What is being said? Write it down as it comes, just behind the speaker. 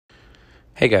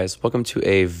Hey guys, welcome to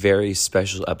a very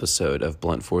special episode of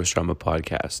Blunt Force Drama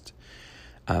Podcast.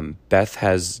 Beth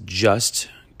has just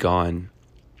gone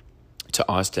to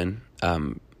Austin.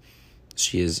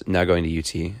 She is now going to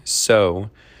UT. So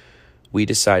we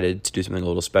decided to do something a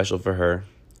little special for her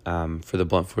for the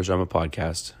Blunt Force Drama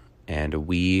Podcast. And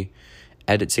we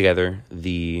edited together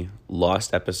the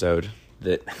lost episode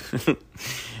that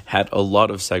had a lot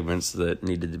of segments that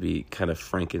needed to be kind of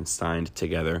Frankensteined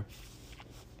together.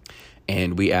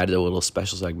 And we added a little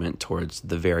special segment towards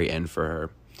the very end for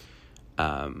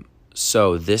her.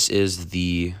 So this is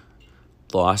the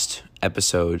lost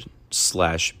episode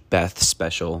 / Beth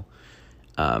special.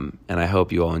 And I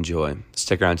hope you all enjoy.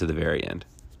 Stick around to the very end.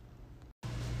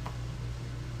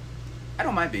 I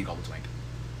don't mind being called a twink.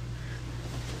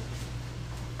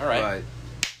 All right.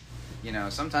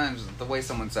 But, sometimes the way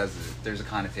someone says it, there's a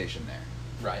connotation there.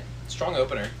 Right. Strong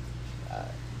opener.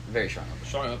 Very strong opener.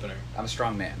 Strong opener. I'm a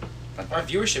strong man. Our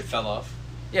viewership fell off.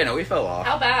 Yeah, no, we fell off.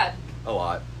 How bad? A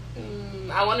lot.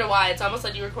 I wonder why. It's almost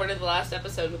like you recorded the last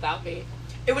episode without me.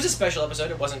 It was a special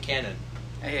episode. It wasn't canon.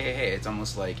 Hey, it's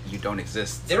almost like you don't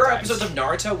exist. There are sometimes. episodes of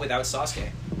Naruto without Sasuke.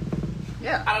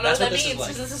 Yeah. I don't know That's what what that this is means, like.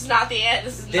 because this is not the end.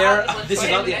 This is Not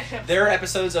the. There are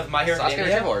episodes of My Hero Sasuke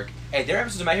Academia. Shivork. Hey, there are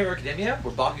episodes of My Hero Academia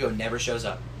where Bakugo never shows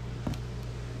up.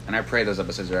 And I pray those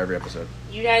episodes are every episode.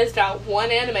 You guys got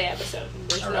one anime episode.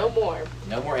 There's All no right. more.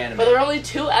 No more anime. But there are only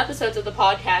 2 episodes of the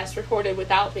podcast recorded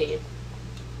without me.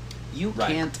 You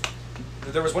Right. can't.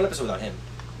 There was one episode without him.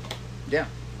 Yeah,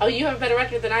 Oh, you have a better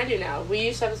record than I do now. We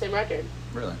used to have the same record.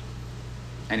 really.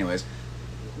 Anyways,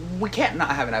 we can't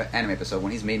not have an anime episode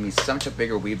when he's made me such a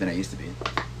bigger weeb than I used to be.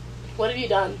 What have you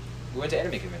done? We went to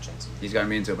anime conventions. He's gotten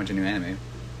me into a bunch of new anime.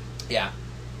 Yeah.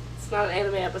 It's not an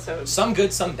anime episode. Some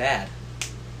good, some bad.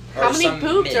 How Or many some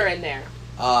boobs mid. are in there?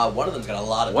 One of them's got a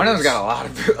lot of One of them's boobs. got a lot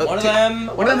of boob. One of them...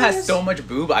 One of them has is- so much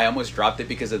boob, I almost dropped it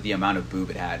because of the amount of boob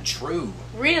it had. True.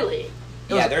 Really?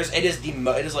 Yeah, it is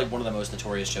like one of the most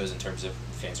notorious shows in terms of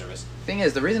fan service. Thing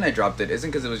is, the reason I dropped it isn't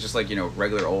because it was just like,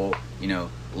 regular old,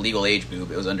 legal age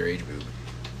boob. It was underage boob.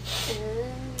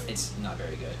 It's not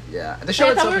very good. Yeah. The show I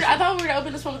itself thought is... we were going to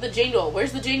open this one with the jingle.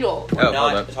 Where's the jingle? We're hold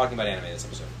not up. talking about anime this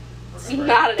episode. It's Remember.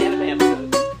 not an anime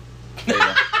episode.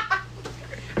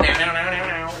 There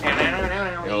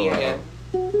you go. Yeah.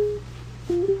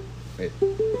 Wait.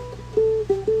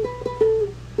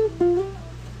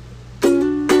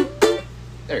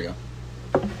 There you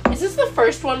go. Is this the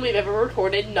first one we've ever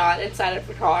recorded not inside of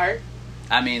a car?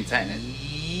 I mean, technically.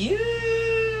 Yeah.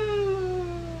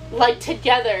 Like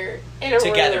together in a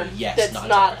Together, room yes, that's not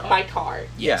not inside a car. my car.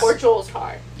 Yes. Or Joel's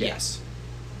car. Yes.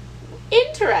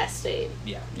 Interesting.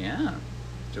 Yeah. Yeah.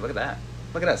 Dude, look at that.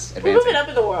 Look at us. We're Advancing. moving up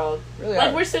in the world. Really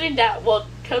Like are. we're sitting down. Well,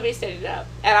 Kobe's sitting up.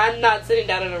 And I'm not sitting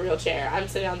down in a real chair. I'm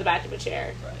sitting on the back of a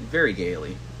chair. Very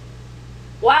gaily.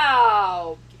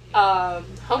 Wow.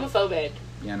 Homophobic.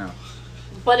 Yeah, no.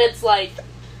 But it's like...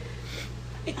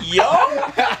 Yo.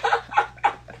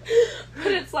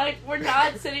 But it's like, we're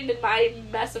not sitting in my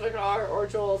mess of a car or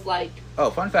Joel's like... Oh,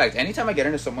 fun fact. Anytime I get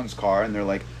into someone's car and they're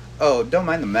like, oh, don't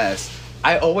mind the mess,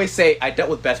 I always say, I dealt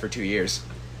with Beth for 2 years.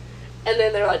 And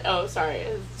then they're like, oh, sorry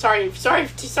for you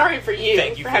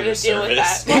Thank you for for having your to deal with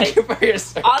service. that. Thank you Like, for your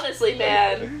service. honestly,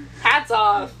 man, hats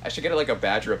off. I should get like a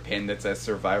badge or a pin that says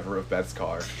survivor of Beth's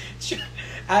car.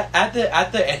 At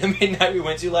the anime night we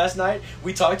went to last night,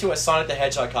 we talked to a Sonic the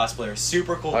Hedgehog cosplayer.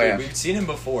 Super cool Oh, dude. yeah. We've seen him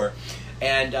before,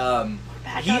 and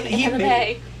Back he on anime.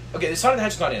 made. Okay, the Sonic the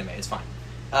Hedgehog's not anime. It's fine.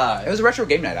 It was a retro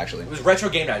game night, actually. It was retro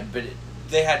game night, but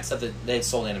they had stuff that they had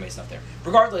sold anime stuff there.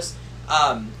 Regardless, we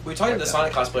were talking to the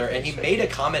Sonic cosplayer, and he made a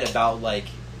comment about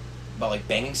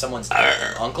banging someone's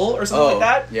uncle or something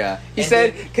like that. Yeah. He And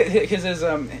said, because his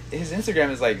Instagram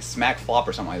is like smack flop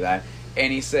or something like that.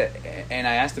 And he said, and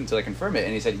I asked him to like confirm it,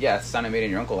 and he said, yeah, it's the sound I made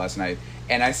in your uncle last night.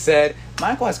 And I said, my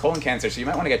uncle has colon cancer, so you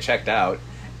might want to get checked out.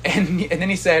 And then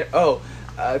he said, oh,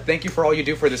 thank you for all you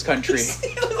do for this country.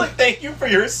 He was like, "Thank you for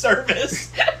your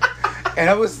service." And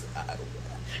I was,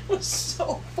 It was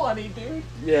so funny, dude.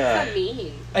 yeah. What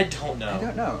mean? I don't know. I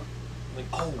don't know. Like,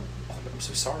 I'm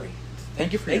so sorry.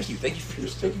 Thank you for Thank your, you for your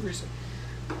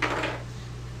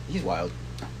He's wild.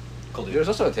 Cool, dude. There was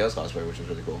also a Tails cosplayer, which was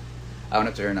really cool. I went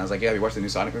up to her and I was like, yeah, have you watched the new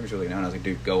Sonic movie? She was like, no. And I was like,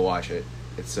 dude, go watch it.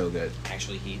 It's so good.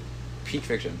 Actually, he Peak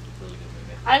fiction. really good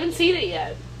movie. I haven't seen it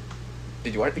yet.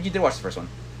 Did you watch? You did watch the first one.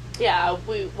 Yeah,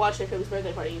 we watched it for his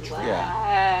birthday party year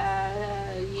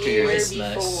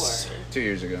Christmas. before. 2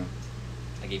 years ago.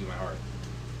 I gave you my heart.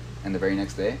 And the very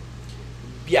next day.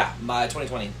 Yeah, my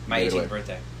 2020, my Either 18th way.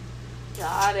 birthday.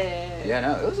 Got it. Yeah,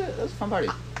 no, it was a fun party.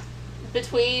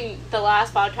 Between the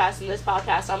last podcast and this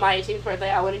podcast, on my 18th birthday,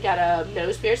 I went and got a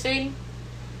nose piercing.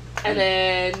 And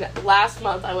then last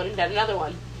month I went and did another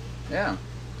one, Yeah.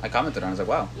 I commented on it. I was like,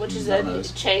 wow. which is none of a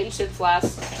those. change since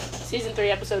last season 3,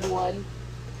 episode 1.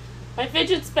 My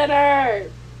fidget spinner.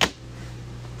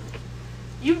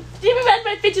 You didn't even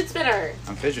my fidget spinner.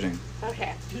 I'm fidgeting.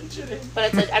 Okay, but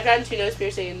it's like I've gotten 2 nose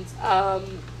piercings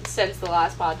since the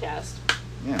last podcast.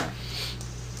 Yeah.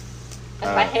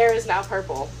 And my hair is now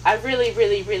purple. I really,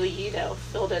 really, really,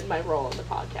 filled in my role in the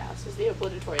podcast as the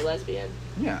obligatory lesbian.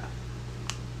 Yeah.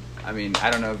 I mean, I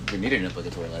don't know if we need an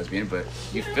obligatory lesbian, but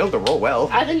you filled the role well.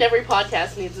 I think every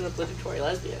podcast needs an obligatory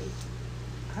lesbian.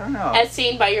 I don't know. As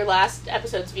seen by your last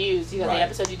episode's views, Right. the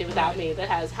episode you did without me that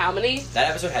has how many?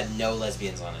 That episode had no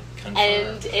lesbians on it. Confirmed.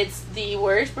 And it's the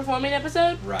worst performing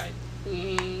episode? Right.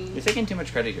 You're taking too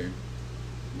much credit here.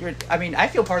 I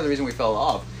feel part of the reason we fell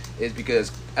off is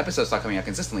because episodes stopped coming out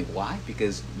consistently. Why?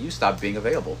 Because you stopped being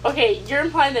available. Okay, you're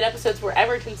implying that episodes were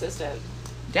ever consistent.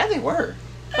 Yeah, they were.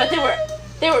 But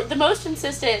they were the most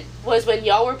consistent was when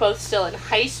y'all were both still in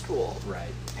high school. Right.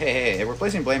 Hey, if we're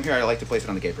placing blame here, I like to place it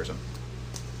on the gay person.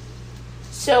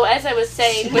 So as I was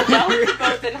saying, when y'all were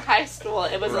both in high school,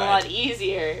 it was Right. a lot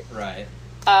easier. Right.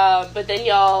 But then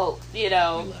y'all, We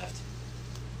left.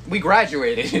 We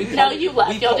graduated. No, you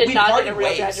left. Y'all did not parted get a real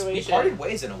ways. graduation. We parted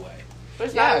ways in a way. It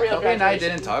was not Yeah, a real Kobe graduation. and I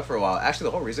didn't talk for a while. Actually,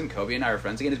 the whole reason Kobe and I are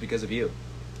friends again is because of you.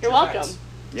 You're True welcome. facts.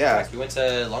 Yeah, We went to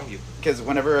Longview. because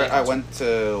whenever Band I concert. went to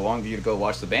Longview to go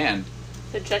watch the band,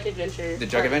 The Drunk Adventure. the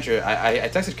Drug Adventure, I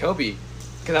texted Kobe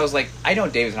because I was like, I know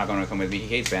Dave's not going to come with me. He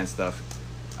hates band stuff.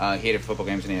 He hated football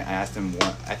games, and I asked him.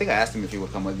 I think I asked him if he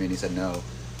would come with me, and he said no.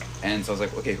 And so I was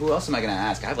like, okay, who else am I going to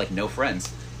ask? I have like no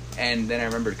friends. And then I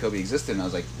remembered Kobe existed, and I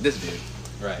was like, this dude,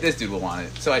 Right. this dude will want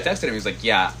it. So I texted him. He was like,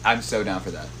 yeah, I'm so down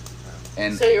for that.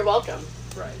 And So you're welcome.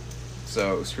 Right.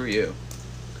 so screw you.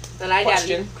 And I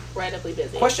Question. got incredibly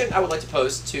busy. Question I would like to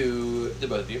pose to the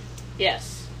both of you.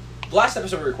 Yes. Last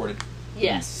episode we recorded,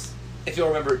 Yes. if you'll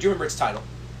remember, do you remember its title?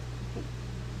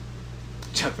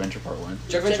 Drug Adventure Part 1.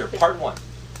 Drug Adventure, Drug- Part 1.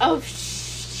 Oh,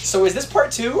 So is this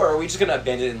Part 2, or are we just going to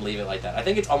abandon it and leave it like that? I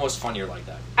think it's almost funnier like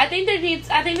that. I think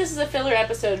this is a filler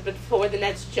episode before the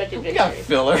next Drunk We got Adventure.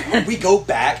 filler. We go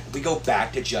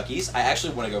back to Jucky's. I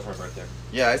actually want to go for a birthday.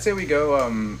 Yeah, I'd say we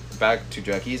go back to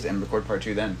Jucky's and record Part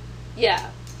 2 then. Yeah.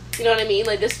 You know what I mean?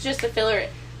 Like, this is just a filler.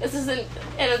 This isn't,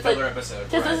 and it's like, episode.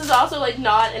 because this is also, like,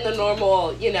 not in the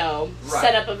normal, Right.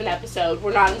 setup of an episode.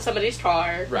 We're not in somebody's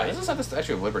car. Right. This doesn't have the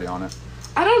Statue of Liberty on it.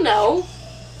 I don't know.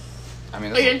 I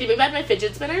mean, Are this you is going to do me about my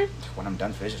fidget spinner? when I'm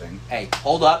done fidgeting. Hey,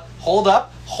 hold up.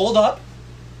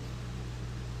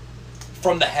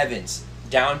 From the heavens,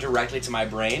 down directly to my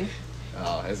brain,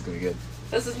 Oh, this is gonna be good.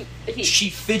 This is, she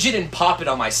fidget and pop it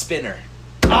on my spinner.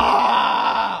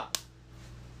 Ah!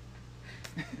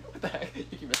 What the heck? You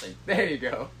keep missing. There you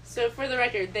go. So for the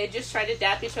record, they just tried to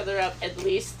dap each other up at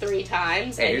least 3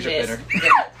 times Hey, and here's your missed.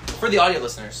 pinner. For the audio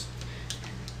listeners,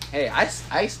 Hey,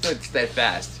 I stood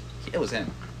steadfast. It was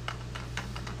him.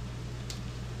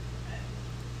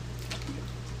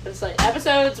 It's like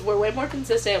episodes were way more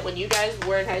consistent when you guys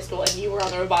were in high school and you were on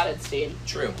the robotics team.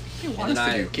 true. What do you And want us then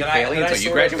to I- do? Keep then I- failing then I until you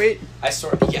sort of-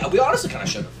 graduate? Yeah, we honestly kind of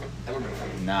should have. That would have been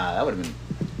fun. Nah, that would have been...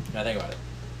 Now think about it.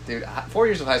 Dude, 4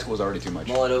 years of high school was already too much.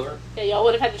 Mull it over. Yeah, y'all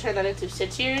would have had to turn that into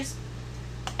 6 years.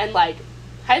 And like,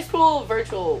 high school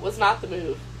virtual was not the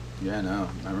move. Yeah, no.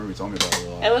 I remember you told me about it a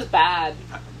lot. It was bad.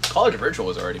 College virtual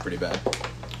was already pretty bad.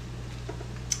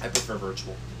 I prefer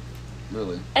virtual.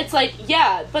 Really. It's like,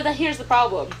 yeah, but here's the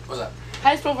problem. What's that?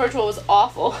 High school virtual was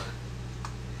awful.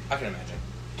 I can imagine.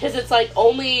 Because it's like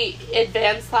only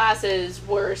advanced classes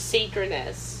were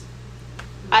synchronous.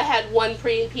 I had one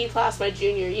pre-AP class my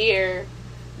junior year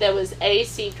that was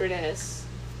asynchronous,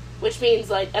 which means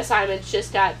like assignments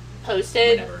just got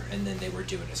posted. Whenever, and then they were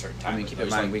due at a certain time. I mean, keep It in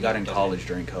was mind, like, we got in doesn't- college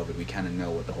during COVID. We kind of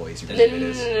know what the whole asynchronous No, bit no, no,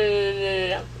 is. no, no, no,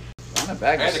 no. On a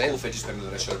bag I of had a cool sand. fidget spinner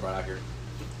that I should have brought out here,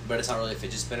 but it's not really a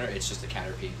fidget spinner. It's just a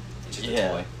Caterpie. It's just a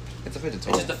Yeah. toy. It's a fidget toy.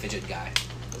 It's just a fidget guy.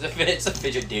 It's a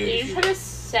fidget dude. Did if you you try to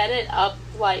set it up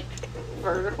like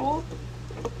vertical?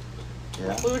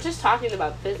 Yeah. We were just talking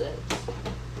about physics.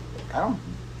 I don't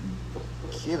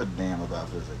give a damn about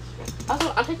physics.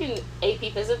 Also, I'm taking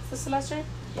AP Physics this semester.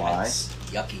 Why? Yikes.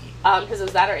 Yucky. Because it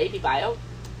was that or AP Bio.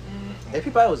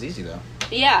 AP Bio was easy, though.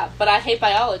 Yeah, but I hate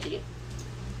biology.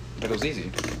 But it was easy.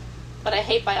 But I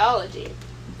hate biology.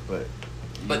 But...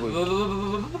 But you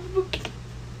would-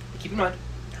 keep in mind,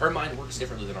 her mind works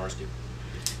differently than ours do.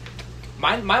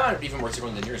 My mind even works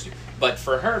differently than yours do. But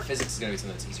for her, physics is going to be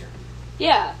something that's easier.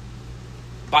 Yeah.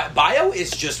 Bio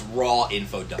is just raw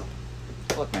info dump.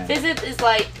 Look, man. Physics is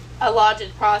like a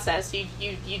logic process.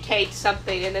 You take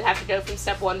something and then have to go from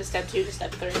step 1 to step 2 to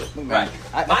step 3. Look, man.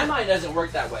 My mind doesn't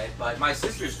work that way, but my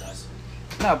sister's does.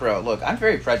 No, bro. Look, I'm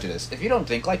very prejudiced. If you don't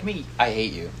think like me, I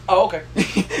hate you. Oh, okay.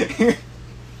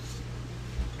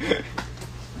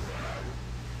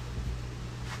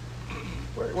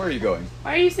 Where are you going?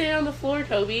 Why are you sitting on the floor,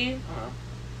 Toby?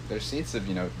 There's seats of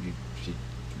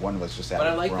one of us just sat. But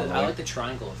I like wrong the way.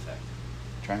 triangle effect.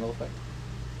 Triangle effect.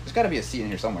 There's got to be a seat in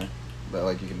here somewhere that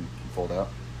like you can fold out.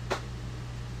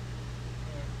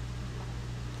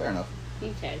 Fair enough.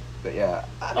 Okay. But yeah.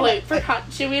 Oh wait,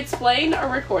 should we explain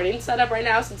our recording setup right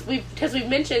now? Because we've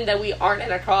mentioned that we aren't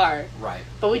in a car, Right.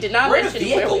 but we did not We're in a mention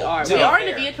where we vehicle, are. to We be are in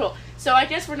a fair. vehicle, so I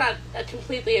guess we're not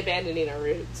completely abandoning our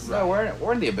roots. No,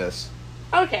 we're in the abyss.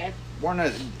 Okay.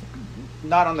 We're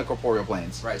not on the corporeal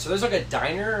planes. Right. So there's like a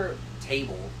diner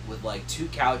table with like 2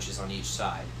 couches on each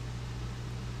side.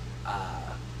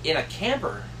 In a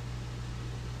camper.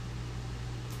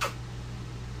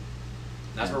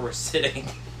 That's Yeah. where we're sitting.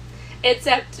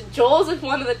 Except Joel's in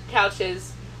one of the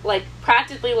couches, like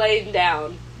practically laying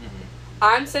down. Mm-hmm.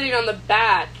 I'm sitting on the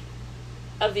back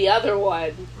of the other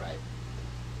one. Right.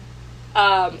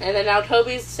 And then now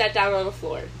Toby's sat down on the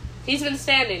floor. He's been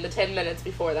standing the 10 minutes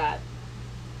before that.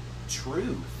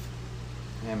 Truth.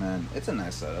 Yeah, man, it's a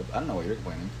nice setup. I don't know what you're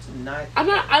complaining. It's not. I'm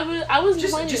not. I was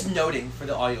Just noting for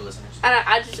the audio listeners. And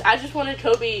I just wanted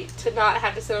Toby to not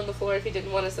have to sit on the floor if he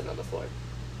didn't want to sit on the floor.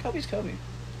 Kobe's Kobe.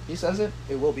 He says it,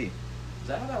 it will be. Is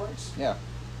that how that works? Yeah,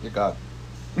 you're God.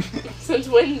 Since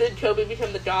when did Kobe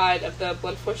become the god of the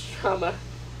Blunt Force drama?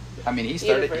 I mean, he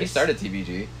started Universe.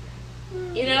 TBG.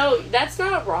 You know, that's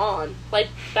not wrong. Like,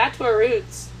 back to our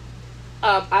roots.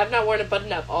 I've not worn a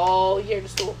button up all year to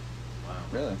school. Wow.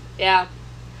 Really? Yeah.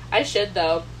 I should,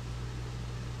 though.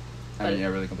 I mean, yeah,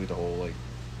 really complete the whole like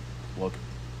look.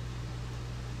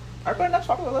 Are button-ups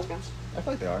popular with lesbians? I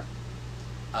feel like they are.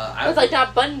 It's like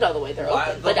not buttoned all the way, they're Well,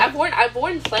 open. Like, I've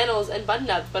worn flannels and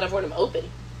button-ups, but I've worn them open.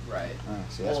 Right.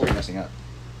 See, that's where you're messing up.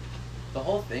 The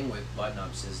whole thing with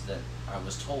button-ups is that I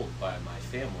was told by my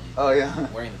family Oh yeah.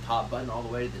 wearing the top button all the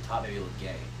way to the top made me look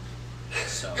gay.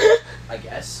 So, I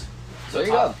guess. So There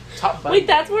you top, go. top button. Wait,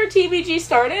 that's where TBG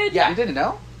started? Yeah. You didn't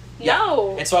know? Yeah.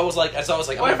 No. And so I was like, I'm Or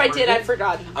if gonna I did, prove I've it.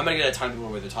 forgotten. I'm gonna get a ton of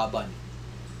people with the top button.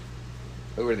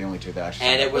 We were the only two that actually.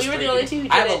 And it was We were the 3 only people. two who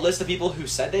I have did a it. list of people who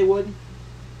said they would.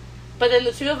 But then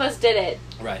the two of us did it.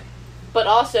 Right. But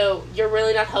also, you're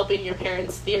really not helping your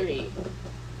parents' theory.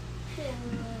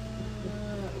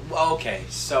 Okay,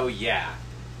 so yeah.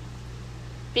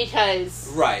 Because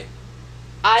Right.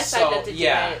 I So, signed up to do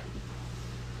yeah. it.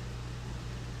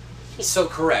 So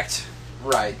correct.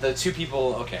 Right. The 2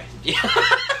 people, okay. Yeah.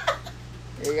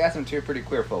 You got some two pretty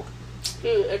queer folk.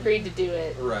 Who agreed to do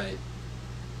it. Right.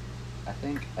 I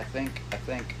think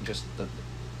just the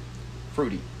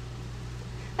fruity.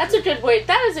 That's a good way.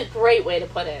 That is a great way to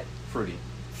put it. Fruity.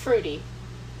 Fruity.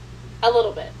 A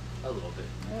little bit. A little bit.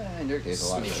 In your case, a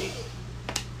lot of it. Smidgy.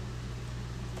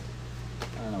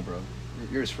 I don't know, bro.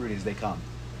 You're as fruity as they come.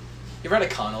 You ever had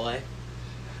a cannelé?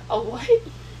 A what? It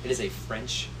is a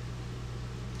French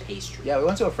pastry. Yeah, we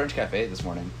went to a French cafe this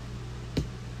morning.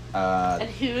 And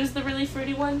who's the really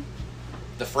fruity one?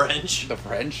 The French. The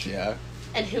French, yeah.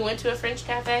 And who went to a French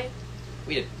cafe?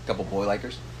 We did. A couple boy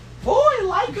likers. Boy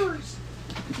likers!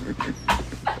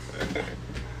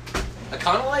 A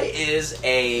cannelé is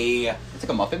a... It's like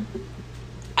a muffin.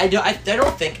 I don't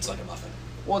think it's like a muffin.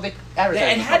 Well, they It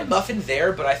advertise. had muffin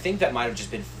there, but I think that might have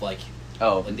just been like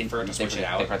they forgot to switch it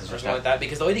out or something like that.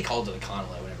 Because the lady called it a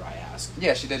cannelé whenever I asked.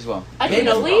 Yeah, she did as well. A Maybe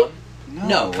I'm cannoli? wrong.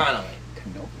 No, cannelé.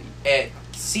 Cannoli.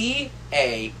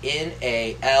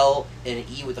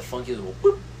 C-A-N-A-L-N-E with a funky little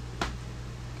whoop.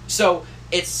 So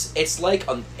it's like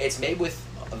it's made with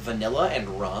vanilla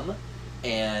and rum,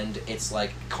 and it's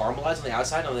like caramelized on the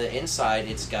outside. On the inside,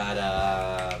 it's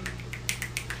got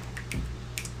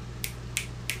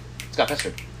It's got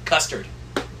custard. custard.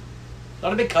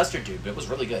 Not a big custard dude, but it was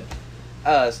really good.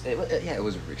 It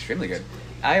was extremely good.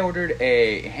 I ordered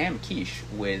a ham quiche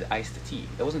with iced tea.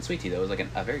 It wasn't sweet tea though. It was like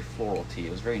a very floral tea.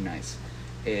 It was very nice.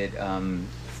 It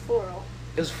Floral.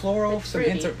 was floral. Like Some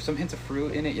fruity. hints of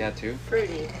fruit in it. Yeah, too.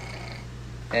 Fruity.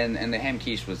 And the ham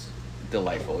quiche was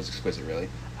delightful. It was exquisite, really.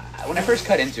 When I first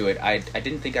cut into it, I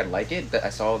didn't think I'd like it. I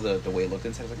saw the way it looked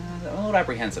inside. I was like, I'm a little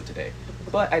apprehensive today.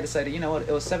 But I decided, you know what?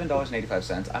 It was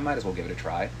 $7.85. I might as well give it a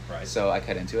try. Right. So I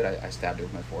cut into it. I stabbed it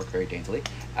with my fork very daintily.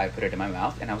 I put it in my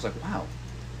mouth, and I was like, wow,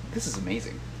 this is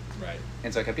amazing. Right.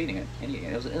 And so I kept eating it and eating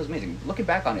it. It was amazing. Looking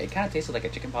back on it, it kind of tasted like a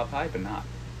chicken pot pie, but not.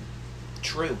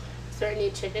 True. Is there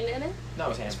any chicken in it? No, it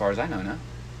was ham. As far as I know, no.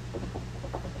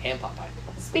 Ham pot pie.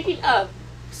 Speaking of,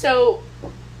 so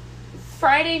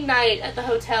Friday night at the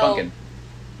hotel, Pumpkin.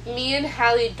 me and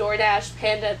Hallie DoorDash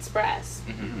Panda Express.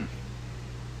 Mm-hmm.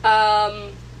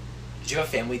 Mm-hmm. Did you have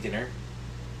family dinner?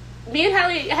 me and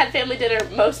Hallie had family dinner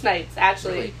most nights,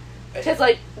 actually. Really? Because,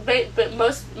 like, but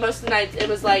most of the nights, it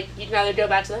was like, you can either go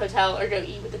back to the hotel or go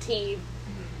eat with the team.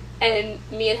 And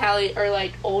me and Hallie are,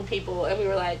 like, old people, and we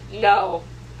were like, no,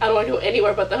 I don't want to go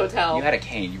anywhere but the hotel. You had a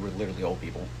cane. You were literally old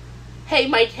people. Hey,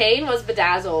 my cane was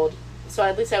bedazzled, so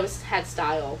at least I had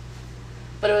style.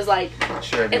 But it was like,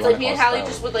 Sure. it's like me and Hallie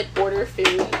just would, like, order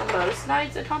food most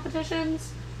nights at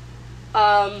competitions.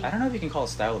 I don't know if you can call it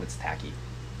style if it's tacky.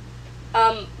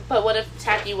 But what if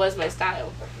tacky was my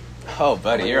style? Oh,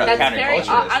 buddy, you're a That's very.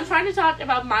 counterculturist. I'm trying to talk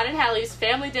about mine and Hallie's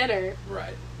family dinner.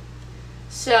 Right.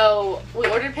 So we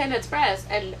ordered Panda Express,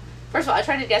 and first of all, I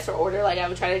tried to guess her order. Like I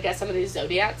would try to guess somebody's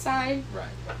zodiac sign. Right.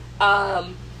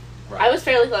 I was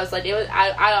fairly close. Like it was.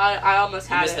 I almost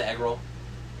You had missed it. the egg roll?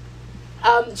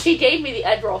 She gave me the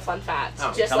egg roll. Fun fact.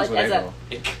 Oh, it just comes like with as egg a. roll.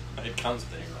 It comes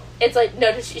with the egg roll. It's like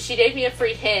no. She gave me a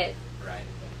free hint. Right.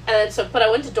 And then but I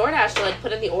went to DoorDash to like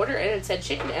put in the order, and it said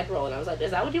chicken egg roll, and I was like, "Is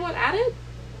that what you want added?"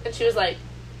 And she was like,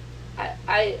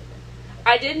 "I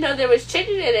didn't know there was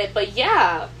chicken in it, but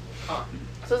yeah." Huh.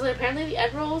 So it's like apparently the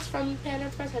egg rolls from Panda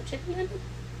Express have chicken in it.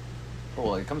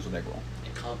 Well, it comes with egg roll.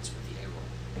 It comes with the egg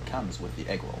roll. It comes with the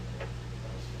egg roll.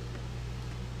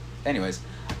 Anyways,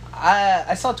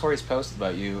 I saw Tori's post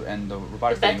about you and the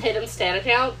robotic Is that thing. Tatum's Stan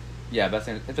account? Yeah, but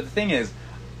the thing is,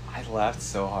 I laughed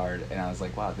so hard, and I was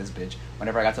like, wow, this bitch.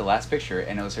 Whenever I got to the last picture,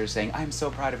 and it was her saying, I'm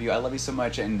so proud of you, I love you so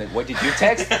much, and what did you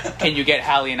text? Can you get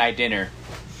Hallie and I dinner?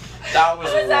 That was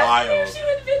I was asking her wild. if she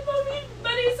would Venmo me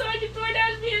money so I could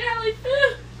DoorDash me and Hallie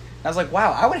food. I was like,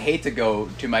 wow, I would hate to go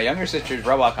to my younger sister's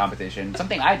robot competition,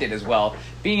 something I did as well,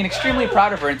 being extremely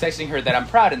proud of her and texting her that I'm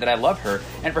proud and that I love her,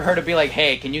 and for her to be like,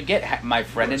 hey, can you get my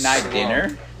friend and I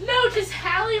dinner? No, just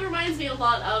Hallie reminds me a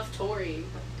lot of Tori.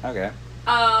 Okay.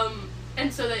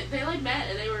 And so they like met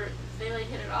and they like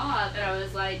hit it off, and I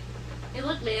was like, hey,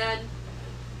 look, man,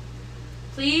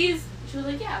 please. She was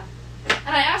like, yeah.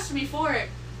 And I asked her before,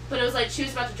 but it was like she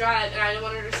was about to drive, and I didn't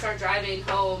want her to start driving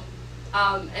home,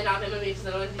 and not Venmo me because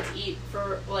I wanted to eat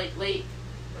for like late.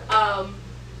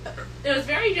 It was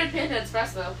very good Panda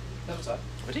Express though. That's what's up.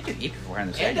 What did you eat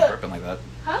beforehand? Why are you Panda. burping like that?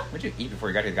 Huh? What did you eat before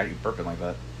you got here? Got you burping like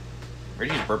that? Or did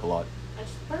you just burp a lot? I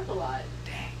just burp a lot.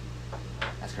 Dang.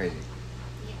 That's crazy.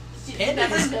 Did you Panda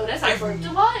never is- notice I burped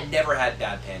a lot? Never had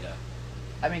bad Panda.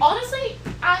 I mean, Honestly,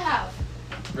 I have.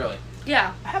 Really?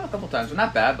 Yeah. I have a couple times, but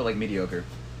not bad, but like mediocre.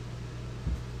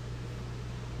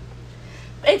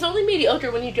 It's only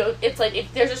mediocre when you go. It's like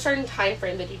if there's a certain time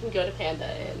frame that you can go to Panda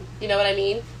in. You know what I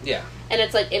mean? Yeah. And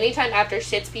it's like anytime after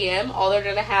 6 p.m., all they're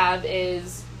gonna have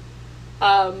is,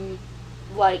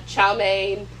 like chow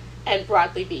mein and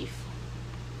broccoli beef.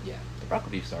 Yeah. The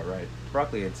broccoli beef's alright. The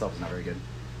broccoli itself is not very good.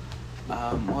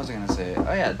 What was I gonna say? Oh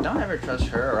yeah, don't ever trust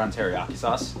her around teriyaki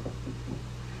sauce.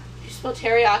 She spilled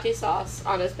teriyaki sauce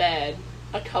on his bed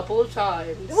a couple of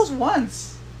times. It was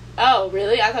once. Oh,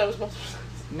 really? I thought it was multiple times.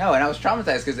 No, and I was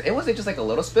traumatized because it wasn't just like a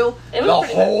little spill. It was The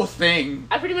pretty whole thing.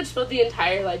 I pretty much spilled the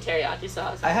entire like teriyaki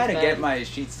sauce. I on had to his get bed. my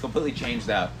sheets completely changed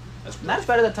out. That's Not as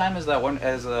bad at the time as that one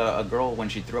as a girl when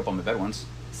she threw up on the bed once.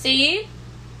 See?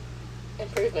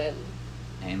 Improvement.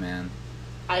 Hey man,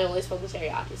 I only spilled the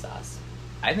teriyaki sauce.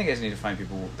 I think I just need to find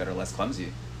people that are less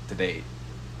clumsy to date.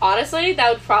 Honestly,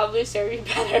 that would probably serve you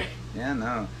better. Yeah,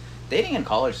 no. Dating in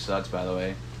college sucks, by the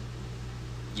way.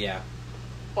 Yeah.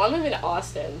 Well, I'm moving to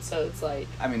Austin, so it's like,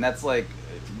 I mean, that's like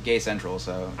gay central,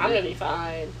 so. I'm gonna be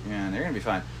fine. Yeah, they're gonna be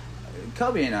fine.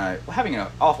 Kobe and I we're having an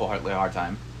awful hard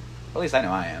time. At least I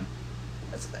know I am.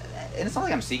 And it's not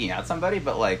like I'm seeking out somebody,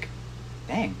 but like,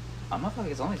 dang, I'm not like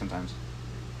it's only sometimes,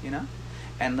 you know.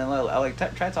 And then I like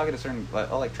try talking to certain, I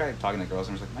like try talking to girls,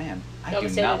 and I'm just like, man, I Don't do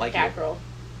say not that like cat you. girl.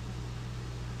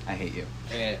 I hate you.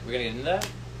 We're gonna get into that?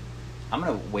 I'm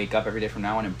gonna wake up every day from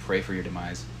now on and pray for your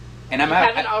demise. And You I'm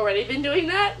haven't already been doing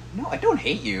that? no, I don't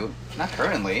hate you. Not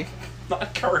currently.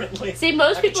 Not currently. See,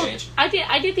 most That could people, change. I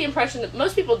get the impression that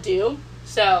most people do,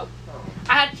 so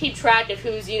I have to keep track of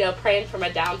who's, praying for my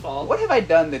downfall. What have I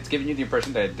done that's given you the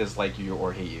impression that I dislike you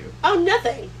or hate you? Oh,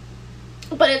 nothing.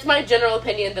 But it's my general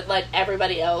opinion that, like,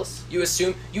 everybody else. You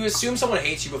assume someone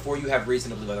hates you before you have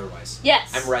reason to believe otherwise.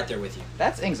 Yes. I'm right there with you.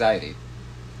 That's anxiety.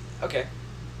 Okay.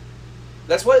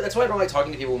 That's why I don't like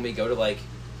talking to people when we go to like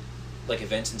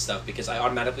events and stuff, because I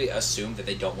automatically assume that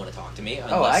they don't want to talk to me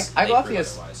unless I they go off prove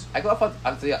the otherwise.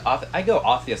 I go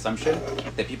off the assumption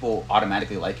that people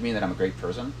automatically like me and that I'm a great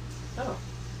person. Oh.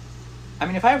 I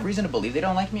mean, if I have reason to believe they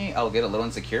don't like me, I'll get a little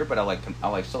insecure, but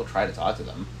I'll still try to talk to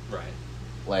them. Right.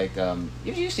 Like,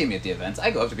 you see me at the events.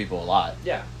 I go up to people a lot.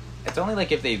 Yeah. It's only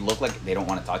like if they look like they don't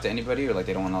want to talk to anybody, or like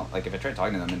they don't want to, like if I try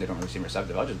talking to them and they don't really seem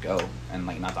receptive, I'll just go and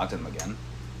like not talk to them again.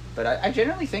 But I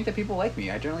generally think that people like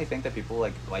me. I generally think that people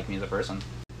like me as a person.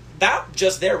 that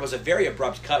just there was a very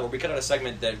abrupt cut where we cut out a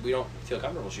segment that we don't feel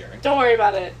comfortable sharing. Don't worry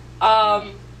about it.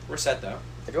 We're set though.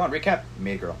 If you want to recap,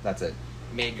 Maid Girl. That's it.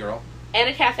 Maid Girl. And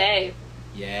a cafe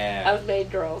Yeah. of maid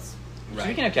girls Right.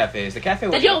 Speaking of cafes, the cafe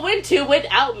was... that y'all went to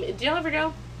without me. Did y'all ever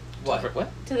go What? What?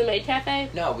 to the maid cafe?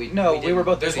 No, we we were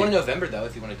both There's busy. one in November though.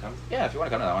 If you want to come, Yeah, if you want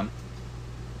to come to that one.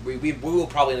 we will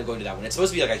probably end up going to that one. It's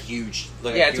supposed to be like a huge.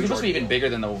 Like Yeah, a it's huge supposed to be even ordeal. bigger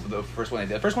than the first one they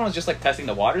did. The first one was just like testing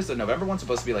the waters. The November one's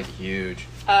supposed to be like huge.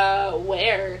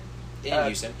 Where? in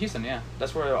Houston. Houston, yeah.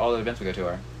 That's where all the events we go to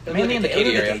are. It'll be Mainly in the like a-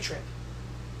 it'll Katy be like a area. day trip.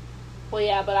 Well,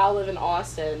 yeah, but I'll live in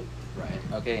Austin. Right.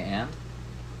 Okay, and?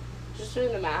 Just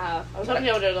doing the math. I was hoping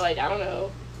y'all would go to, like, I don't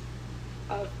know,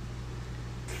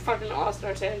 fucking Austin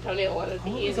or San Antonio one would be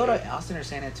Oh, we easier. go to Austin or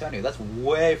San Antonio. That's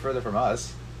way further from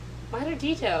us. Minor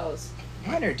details.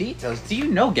 Minor details. Do you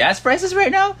know gas prices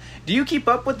right now? Do you keep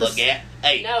up with the... Look at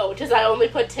hey, No, because I only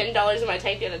put $10 in my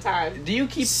tank at a time. Do you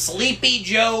keep... Sleepy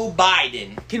Joe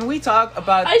Biden. Can we talk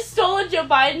about... I stole a Joe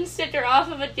Biden sticker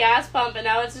off of a gas pump, and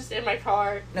now it's just in my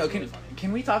car. No, It's really funny.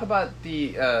 can we talk about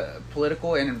the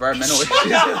political and environmental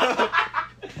issues?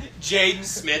 Jaden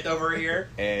Smith over here.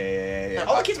 Hey, And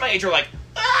all the kids my age are like,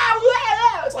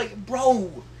 ah. It's like,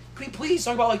 bro, can we please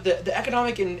talk about like the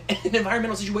economic and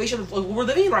environmental situation we're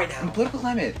living in right now? the political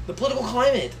climate. The political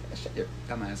climate. Shut your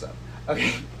dumb ass up.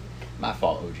 Okay. My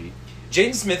fault, OG.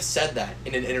 Jaden Smith said that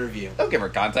in an interview. Don't give her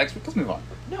context. Let's move on.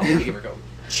 No, give her go.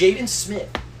 Jaden Smith.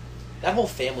 That whole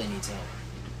family needs help.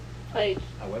 Like,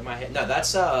 I wet my head. No,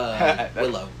 that's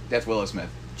Willow. That's Willow Smith.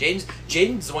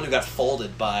 Jaden's the one who got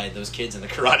folded by those kids in the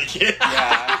Karate Kid.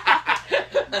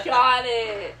 Yeah. got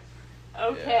it.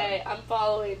 Okay, I'm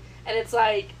following. And it's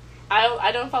like,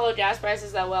 I don't follow gas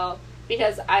prices that well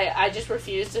because I just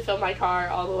refuse to fill my car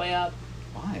all the way up.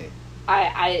 Why?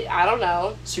 I don't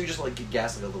know. So you just like get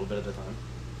gas like a little bit at a time.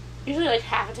 Usually like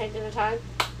half a tank at a time.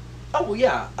 Oh well,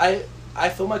 yeah. I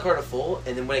fill my car to full,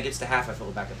 and then when it gets to half, I fill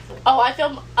it back at the full. I fill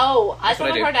That's my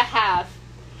what I do. car to half.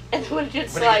 And then when it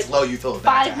gets When to it like gets low, you fill it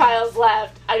back. 5 miles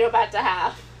left, I go back to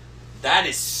half. That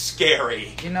is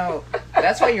scary. You know,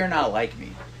 that's why you're not like me.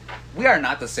 We are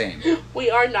not the same. We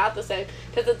are not the same.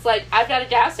 Because it's like, I've got a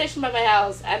gas station by my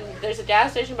house, and there's a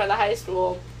gas station by the high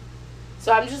school.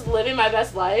 So I'm just living my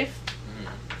best life.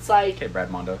 It's like, Okay, Brad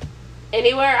Mondo.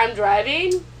 anywhere I'm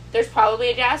driving, there's probably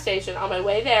a gas station on my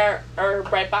way there or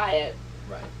right by it.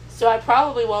 Right. So I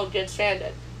probably won't get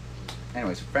stranded.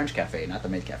 Anyways, French Cafe, not the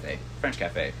Maid Cafe. French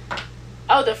Cafe.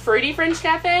 Oh, the Fruity French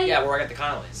Cafe? Yeah, where I got the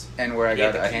Connolly's. And where I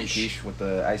Yeah, got the a hand quiche. quiche with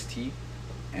the iced tea.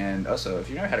 And also, if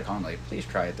you've never had a Connolly, please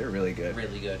try it. They're really good.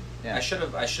 Really good. Yeah. I should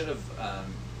have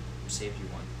saved you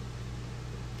one.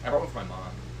 I brought one for my mom.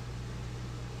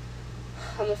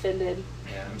 I'm offended.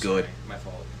 Yeah, I'm Good. sorry. My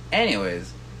fault.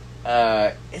 Anyways,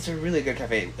 it's a really good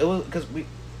cafe. It was because we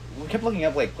kept looking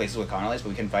up like places with Connolly's, but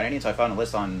we couldn't find any. So I found a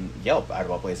list on Yelp out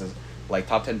of all places, like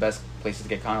top 10 best places to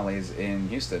get Connolly's in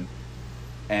Houston.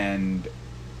 And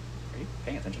are you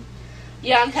paying attention?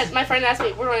 Yeah, my friend asked me,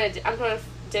 I'm going to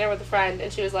dinner with a friend,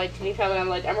 and she was like, can you come? And I'm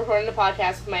like, I'm recording a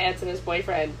podcast with my ex and his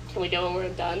boyfriend. Can we go when we're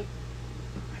done?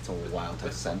 That's a wild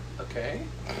text to send. Okay.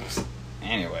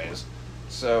 Anyways,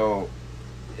 so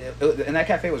and that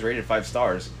cafe was rated 5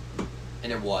 stars.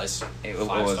 And it was. It 5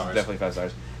 was stars. definitely 5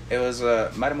 stars. It was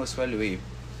Mademoiselle Louis,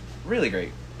 really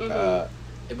great. Mhm.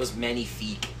 It was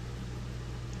magnifique.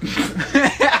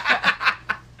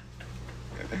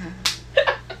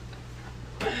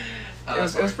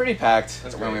 It was pretty packed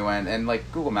That's when great. we went, and like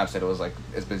Google Maps said it was like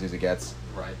as busy as it gets.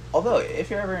 Right. Although, if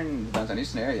you're ever in the downtown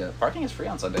Houston area, parking is free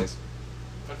on Sundays.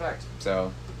 Fun fact.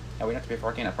 So, yeah, we didn't have to pay for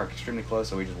parking. I parked extremely close,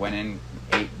 so we just went in,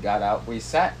 ate, got out. We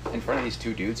sat in front of these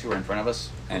 2 dudes who were in front of us,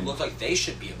 It and looked like they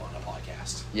should be on a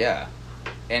podcast. yeah,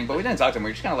 but we didn't talk to them.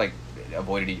 We just kind of like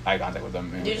avoided eye contact with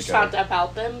them. and You each just other. found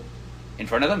about them? In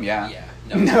front of them, yeah. Yeah.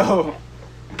 No.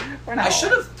 We're not. I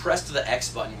should have pressed the X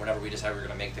button whenever we decided we were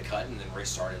going to make the cut and then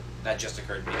restarted. That just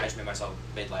occurred to me. I just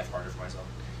made life harder for myself.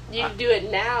 You do it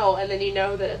now, and then you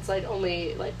know that it's like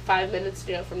only like 5 minutes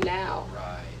to go from now.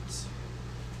 Right.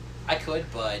 I could,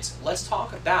 but let's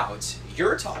talk about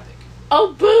your topic.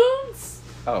 Oh, boobs!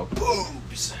 Oh,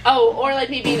 Boobs. Oh, or like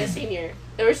me being a senior.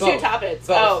 There was 2 Both. topics.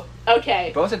 Both. Oh,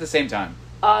 okay. both at the same time.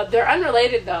 They're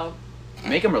unrelated though.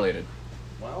 Make them related.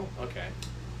 Well, okay.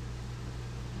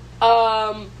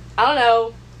 I don't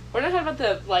know. We're not talking about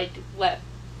the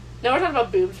No, we're talking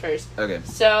about boobs first. Okay.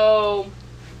 So,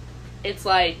 it's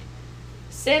like,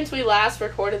 since we last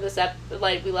recorded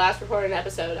we last recorded an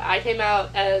episode, I came out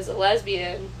as a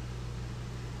lesbian,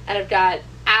 and I've got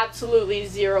absolutely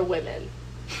 0 women.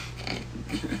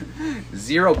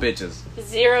 0 bitches.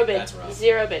 0 That's bitches. rough.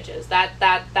 0 bitches.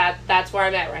 That's where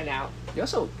I'm at right now. You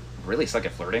also really suck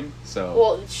at flirting. So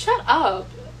Well, shut up.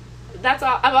 That's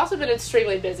all. I've also been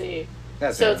extremely busy.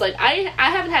 that's So fair. it's like, I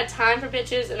haven't had time for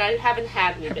bitches, and I haven't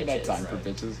had any haven't bitches. had time for Right.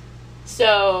 bitches.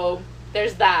 So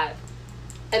there's that.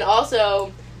 And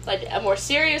also, like, a more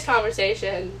serious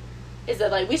conversation is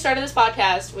that, like, we started this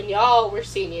podcast when y'all were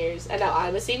seniors, and now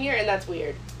I'm a senior, and that's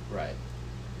weird. Right.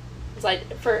 It's like,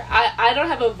 I don't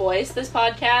have a voice this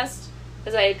podcast,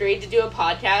 because I agreed to do a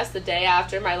podcast the day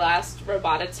after my last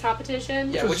robotics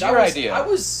competition. Yeah, was which your I was, idea. I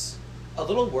was a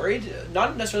little worried,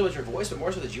 not necessarily with your voice, but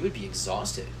more so that you would be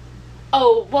exhausted.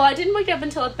 Oh, well, I didn't wake up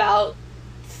until about...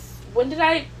 When did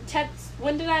y'all text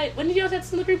in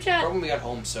the group chat? Or when we got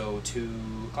home, so 2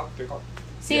 o'clock, 3 o'clock.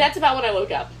 See, Yeah. that's about when I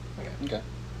woke up. Okay.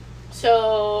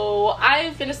 So,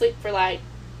 I've been asleep for, like,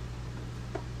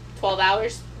 12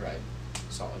 hours. Right.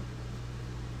 Solid.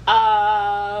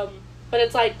 But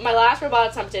it's like my last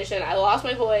robotics competition, I lost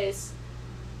my voice,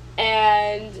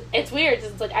 and it's weird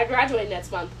 'cause it's like I graduate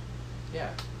next month. Yeah.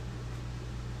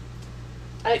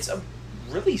 I- It's a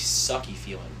really sucky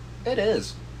feeling. It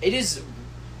is. It is,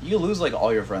 You lose like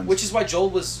all your friends. which is why Joel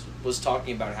was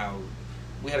talking about how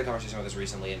we had a conversation about this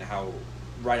recently, and how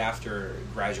right after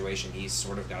graduation he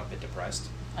sort of got a bit depressed.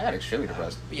 I got extremely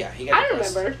depressed. Yeah, he got I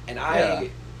depressed. remember. And I Yeah.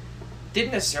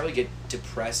 didn't necessarily get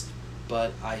depressed,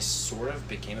 but I sort of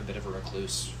became a bit of a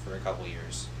recluse for a couple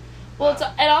years. Well,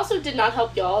 it also did not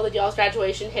help y'all that y'all's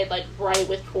graduation hit like right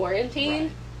with quarantine,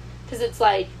 Right. because it's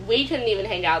like we couldn't even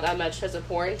hang out that much because of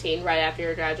quarantine right after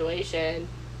your graduation,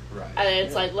 Right. and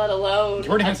it's like let alone You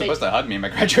weren't even supposed to hug me in my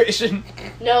graduation.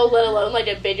 no, let alone like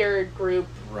a bigger group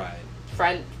Right.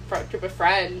 group of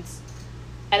friends,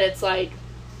 and it's like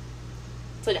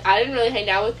I didn't really hang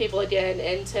out with people again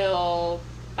until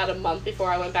about a month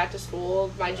before I went back to school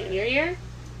my junior year,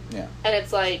 Yeah. and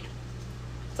it's like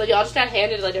y'all just got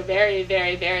handed like a very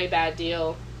very very bad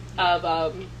deal of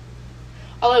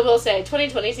all I will say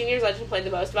 2020 seniors I just complained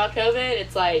the most about COVID.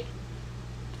 It's like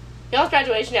y'all's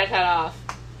graduation got cut off,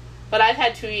 but I've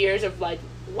had 2 years of like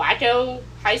wacko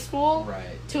high school,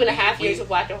 Right. 2.5 years of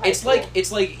wacko high school.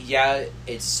 It's like yeah,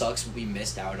 it sucks what we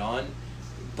missed out on,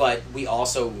 but we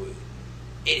also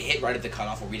it hit right at the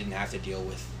cutoff where we didn't have to deal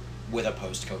with a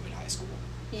post-COVID high school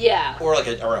yeah. or like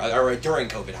a during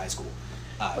COVID high school.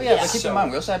 Well, yeah, but keep in mind,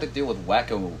 we also had to deal with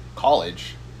wacko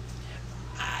college.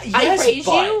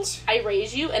 Yes, I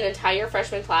raise you an entire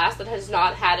freshman class that has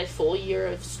not had a full year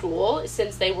of school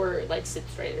since they were like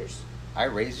 6th graders. I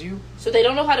raised you. So they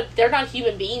don't know how to. They're not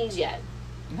human beings yet.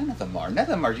 None of them are. None of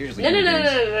them are usually. No. human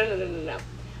beings. No.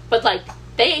 But like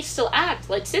they still act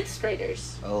like 6th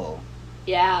graders. Oh.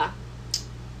 Yeah.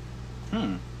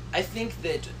 I think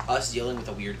that us dealing with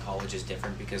a weird college is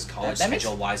different because college That makes-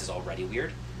 schedule-wise is already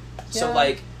weird. So, Yeah.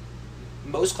 like,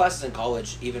 most classes in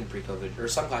college, even pre-COVID, or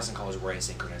some classes in college were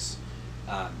asynchronous.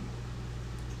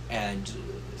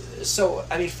 So,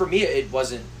 I mean, for me, it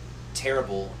wasn't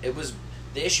terrible.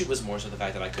 The issue was more so the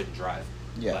fact that I couldn't drive.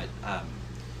 Yeah. But,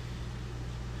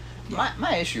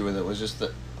 My issue with it was just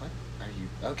that. What are you?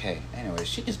 Okay. Anyway,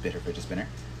 she just bit her fidget spinner.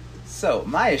 So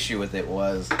my issue with it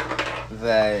was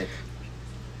that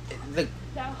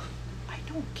No. I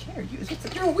don't care.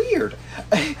 You're weird.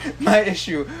 My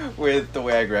issue with the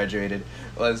way I graduated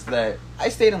was that I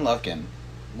stayed in Lufkin,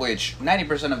 which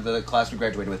 90% of the class we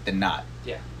graduated with did not.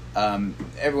 yeah.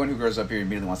 Everyone who grows up here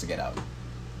immediately wants to get out.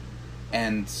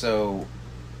 And so...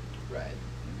 Right.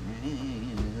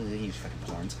 You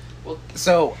fucking horns. Well,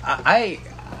 So, I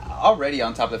already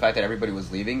on top of the fact that everybody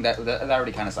was leaving, that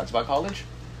already kind of sucks about college.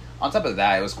 On top of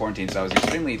that, it was quarantine, so I was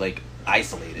extremely, like,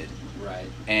 isolated. right.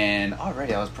 And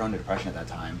already I was prone to depression at that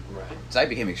time. Right. So I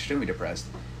became extremely depressed.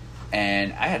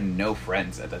 And I had no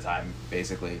friends at the time,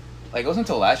 basically. Like, it wasn't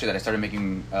until last year that I started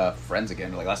making friends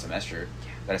again, like last semester,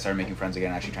 that I started making friends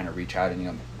again, actually trying to reach out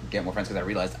and, get more friends, because I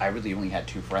realized I really only had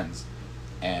 2 friends.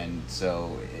 And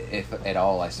so, if at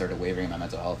all I started wavering in my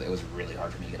mental health, it was really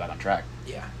hard for me to get back on track.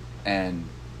 Yeah. And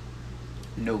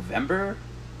November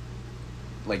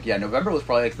was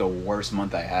probably, like, the worst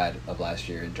month I had of last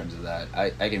year in terms of that.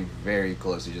 I came very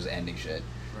close to just ending shit.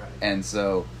 Right. And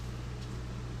so,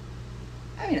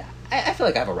 I mean, I feel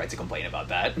like I have a right to complain about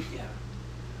that. Yeah.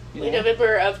 You Like know?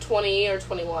 November of 20 or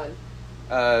 21.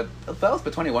 But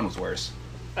 21 was worse.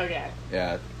 Okay.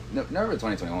 Yeah. November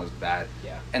 2021 was bad.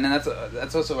 Yeah. And then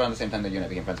that's also around the same time that you and I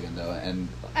became friends again, though. And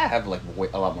I have, like,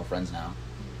 a lot more friends now.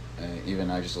 Even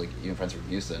friends from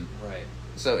Houston. Right.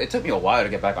 So it took me a while to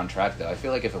get back on track, though. I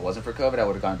feel like if it wasn't for COVID, I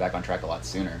would have gone back on track a lot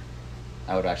sooner.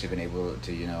 I would have actually been able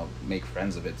to, make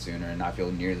friends a bit sooner and not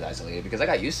feel near as isolated, because I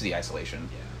got used to the isolation.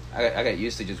 Yeah. I got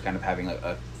used to just kind of having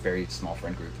a very small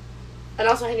friend group. And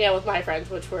also hanging out with my friends,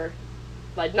 which were,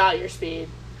 like, not your speed.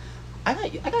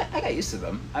 I got used to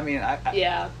them. I mean,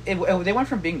 Yeah. They went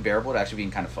from being bearable to actually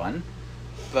being kind of fun,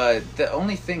 but the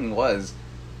only thing was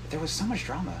there was so much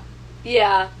drama.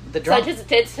 Yeah. The So drama. it's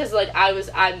because like I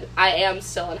am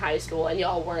still in high school and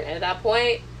y'all weren't at that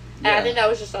point, and I Yeah. think that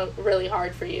was just really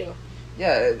hard for you.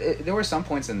 Yeah, there were some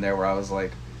points in there where I was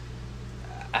like,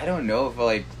 I don't know if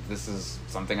like this is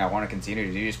something I want to continue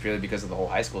to do just purely because of the whole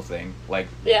high school thing. Like,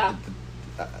 Yeah.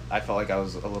 I felt like I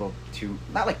was a little too,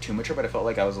 not like too mature, but I felt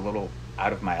like I was a little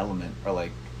out of my element, or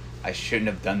like I shouldn't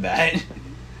have done that.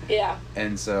 Yeah.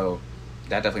 And so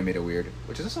that definitely made it weird.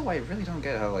 Which is also why I really don't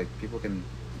get how like people can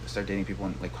start dating people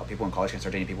in like people in college can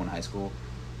start dating people in high school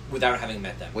Without having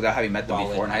met them. without having met them While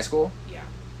before in high school. Yeah.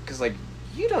 Because like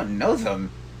you don't know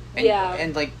them. And, Yeah.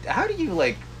 And like how do you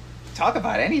like talk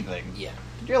about anything? Yeah.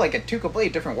 You're like at two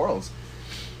completely different worlds.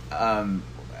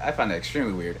 I found that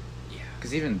extremely weird. Yeah.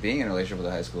 Because even being in a relationship with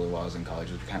a high schooler while I was in college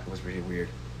was really weird.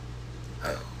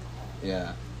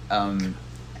 Yeah.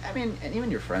 I mean, and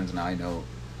even your friends now, I know.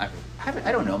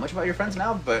 I don't know much about your friends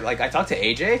now, but like I talked to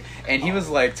AJ, and he was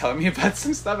like telling me about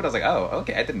some stuff, and I was like, oh,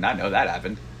 okay, I did not know that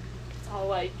happened. It's all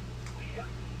like,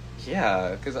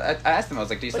 Yeah, because I asked him, I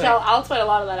was like, do you which still? I'll explain a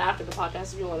lot of that after the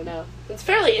podcast if you want to know. It's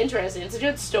fairly interesting. It's a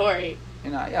good story. You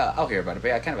know, yeah, I'll hear about it. But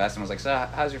yeah, I kind of asked him, I was like, so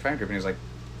how's your friend group? And he was like,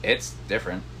 it's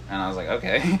different. And I was like,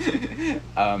 okay.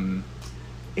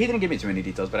 He didn't give me too many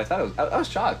details, but I thought I was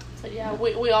shocked. So yeah,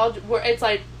 we all it's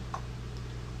like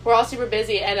we're all super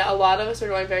busy, and a lot of us are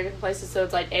going very different places. So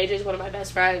it's like AJ's one of my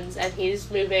best friends, and he's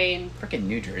moving Freaking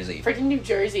New Jersey. freaking New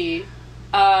Jersey.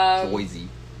 Boise.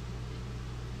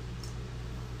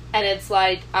 And it's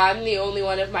like I'm the only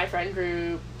one of my friend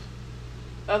group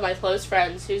of my close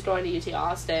friends who's going to UT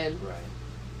Austin. Right.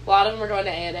 A lot of them are going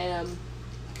to A&M.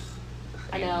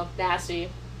 I know, nasty.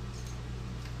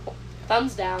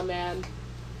 Thumbs down, man.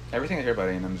 Everything I hear about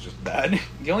A&M is just bad.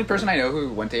 The only person I know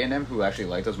who went to A&M who actually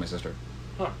liked it was my sister.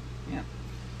 Huh. Yeah.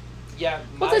 Yeah.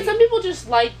 Well, it's like some people just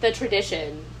like the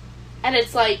tradition, and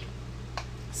it's like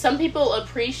some people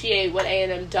appreciate what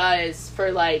A&M does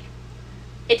for like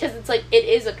it because it's like it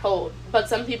is a cult, but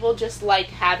some people just like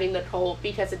having the cult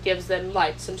because it gives them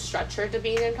like some structure to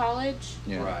being in college.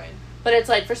 Yeah. Right. But it's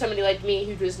like for somebody like me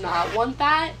who does not want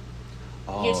that,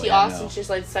 Oh, UT yeah, Austin's no. just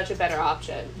like such a better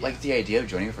option. Like the idea of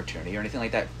joining a fraternity or anything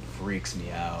like that freaks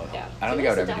me out. Yeah. I don't Do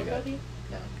think I you would want ever to do sit that. down,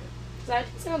 No, I'm good. Because I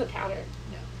can sit on the counter.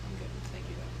 No, I'm good. Thank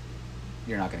you, though.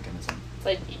 You're not gonna convince him. It's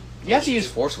like, You have to use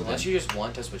force with Unless him. you just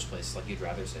want to switch places, like you'd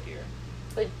rather sit here.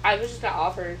 I was just gonna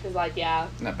offer because like yeah.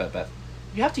 Not Beth.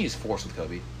 You have to use force with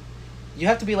Kobe. You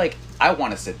have to be like, I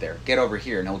want to sit there. Get over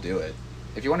here, and he'll do it.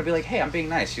 If you want to be like, hey, I'm being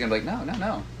nice, she's gonna be like,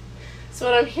 no. So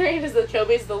what I'm hearing is that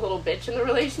Kobe's the little bitch in the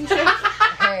relationship.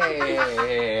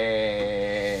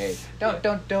 Hey,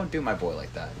 don't do my boy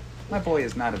like that. My boy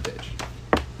is not a bitch.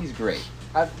 He's great.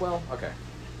 Well, okay.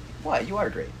 What? You are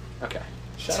great. Okay.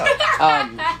 Shut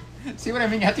up. See what I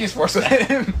mean? You have to use force with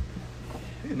him.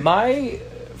 My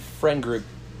friend group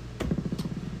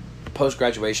post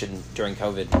graduation during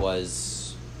COVID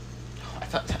was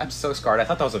I'm so scarred. I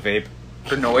thought that was a vape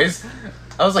for noise.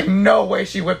 I was like, no way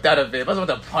she whipped out a vape. I was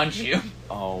about to punch you.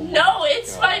 oh No,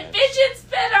 it's my God. fidget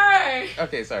spinner!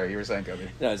 Okay, sorry. You were saying Kobe.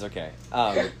 No, it's okay.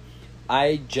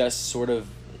 I just sort of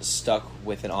stuck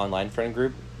with an online friend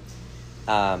group.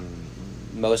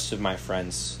 Most of my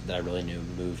friends that I really knew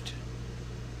moved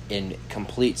in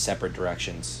complete separate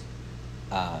directions.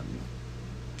 And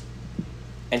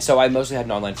so I mostly had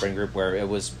an online friend group where it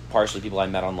was partially people I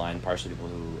met online, partially people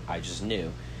who I just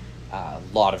knew. A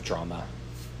lot of drama,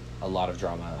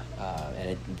 and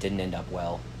it didn't end up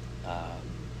well.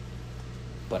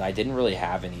 But I didn't really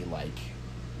have any, like,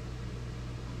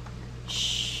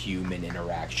 human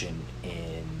interaction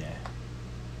in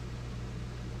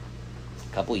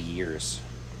a couple of years.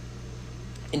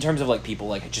 In terms of, like, people,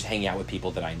 like, just hanging out with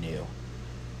people that I knew.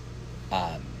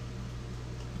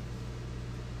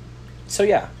 So,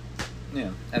 yeah.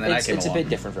 Yeah. And then It's I came a along. bit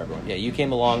different for everyone. Yeah, you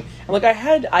came along. And, like, I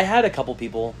had a couple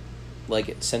people,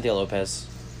 like Cynthia Lopez,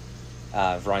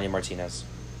 Verania Martinez.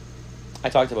 I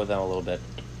talked about them a little bit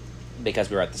because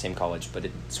we were at the same college, but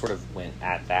it sort of went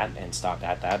at that and stopped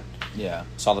at that. Yeah.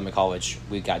 Saw them at college.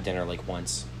 We got dinner, like,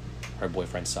 once. Her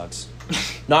boyfriend sucks.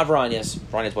 Not Verania's.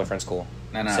 Verania's boyfriend's cool.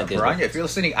 No. Cynthia's Verania, boyfriend. if you're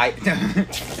listening, I'm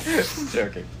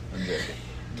joking. I'm joking.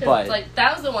 But- like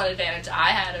that was the one advantage I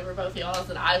had over both y'all is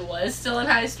that I was still in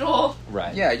high school.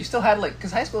 Right. Yeah, you still had, like,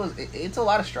 because high school, it's a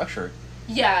lot of structure.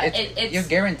 Yeah, it's you're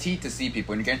guaranteed to see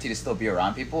people, and you're guaranteed to still be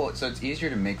around people, so it's easier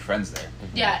to make friends there.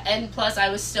 Yeah, and plus I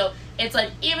was still, it's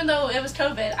like, even though it was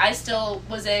COVID, I still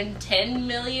was in 10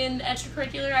 million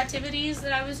extracurricular activities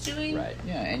that I was doing. Right.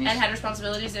 Yeah, and had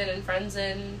responsibilities in and friends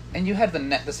in. And you had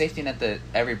the safety net that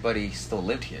everybody still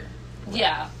lived here.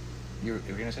 Yeah. You were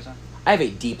going to say something? I have a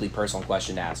deeply personal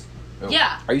question to ask. Oh.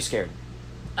 Yeah. Are you scared?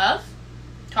 Of?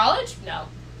 College? No.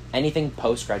 Anything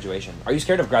post-graduation? Are you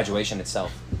scared of graduation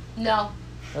itself? No.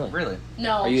 Really?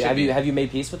 No. Have you made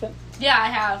peace with it? Yeah, I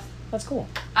have. That's cool.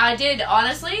 I did,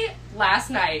 honestly, last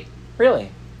night.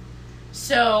 Really?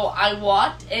 So, I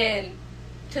walked in,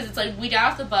 because it's like, we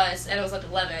got off the bus, and it was like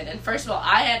 11, and first of all,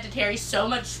 I had to carry so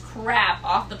much crap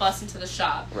off the bus into the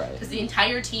shop. Right. Because the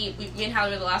entire team, me and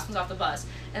Hallie were the last ones off the bus,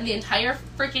 and the entire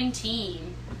freaking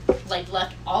team, like,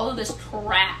 left all of this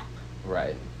crap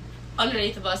Right.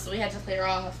 underneath the bus that we had to clear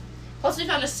off. Plus, we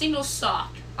found a single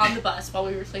sock on the bus while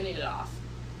we were cleaning it off.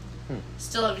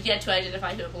 Still have yet to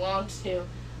identify who it belonged to.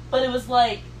 But it was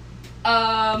like,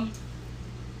 and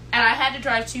I had to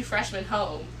drive 2 freshmen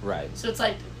home. Right. So it's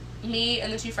like, me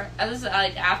and the 2 freshmen, this is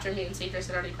like after me and Secrets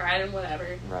had already cried and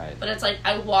whatever. Right. But it's like,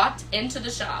 I walked into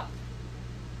the shop,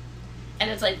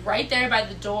 and it's like, right there by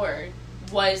the door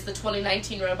was the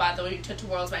 2019 robot that we took to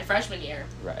Worlds my freshman year.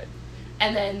 Right.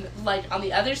 And then, like, on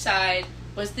the other side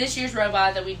was this year's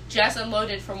robot that we just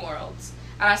unloaded from Worlds.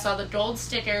 And I saw the gold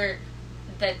sticker,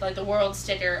 that like the World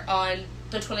sticker on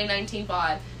the 2019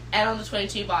 bot and on the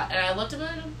 22 bot. And I looked at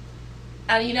them,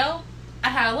 and you know, I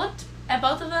had looked at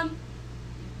both of them.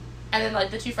 And then,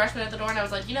 like, the 2 freshmen at the door, and I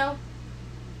was like, you know,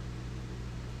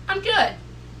 I'm good.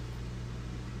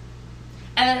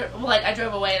 And then, like, I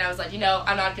drove away, and I was like, you know,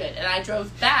 I'm not good. And I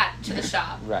drove back to the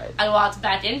shop. Right. I walked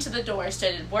back into the door,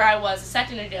 stood where I was a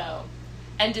second ago,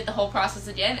 and did the whole process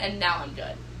again, and now I'm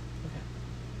good.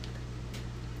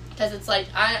 Because it's like,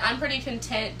 I'm pretty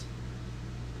content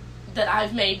that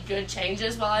I've made good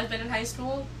changes while I've been in high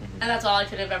school, and that's all I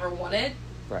could have ever wanted.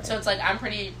 Right. So it's like, I'm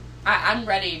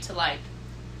ready to, like,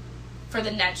 for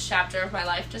the next chapter of my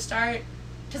life to start.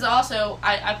 Because also,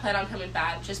 I plan on coming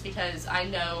back just because I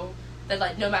know that,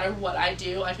 like, no matter what I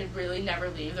do, I could really never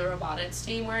leave the robotics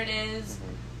team where it is.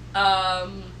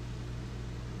 And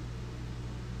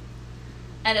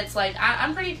it's like,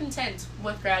 I'm pretty content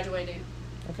with graduating.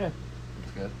 Okay.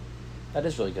 That's good. That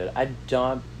is really good.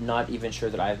 I'm not even sure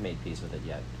that I've made peace with it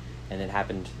yet. And it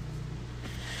happened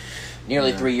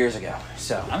nearly 3 years ago.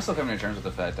 So I'm still coming to terms with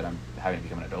the fact that I'm having to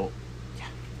become an adult. Yeah.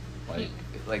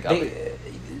 Like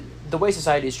the way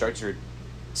society is structured.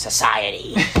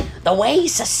 The way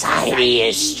society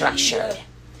is structured.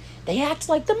 They act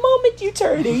like the moment you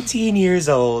turn 18 years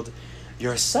old,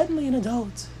 you're suddenly an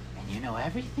adult. And you know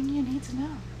everything you need to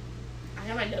know. I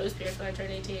got my nose pierced when I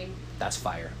turned 18. That's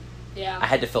fire. Yeah. I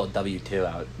had to fill a W-2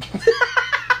 out.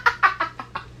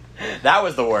 That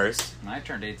was the worst. When I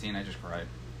turned 18, I just cried.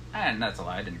 And that's a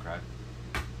lie, I didn't cry.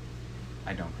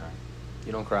 I don't cry.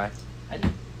 You don't cry?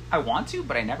 I want to,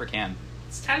 but I never can.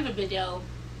 It's kind of a big deal.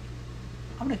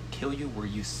 I'm gonna kill you where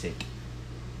you sick.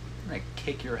 I'm gonna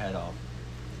kick your head off.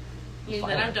 I mean,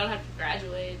 then I don't have to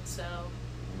graduate, so...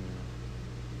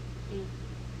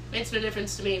 Makes no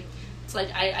difference to me. It's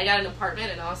like, I got an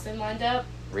apartment in Austin lined up.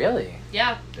 Really?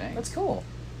 Yeah. Dang. That's cool.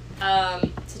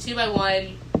 It's a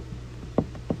 2x1.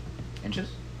 Inches?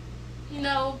 You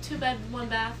know, 2 bed, 1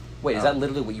 bath. Wait, is that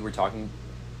literally what you were talking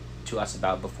to us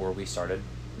about before we started?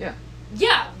 Yeah.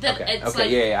 Yeah. Okay. It's okay.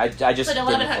 Like, Yeah. I just it's like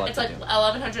didn't 1100. collect It's like it.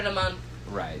 $1,100 a month.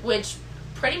 Right. Which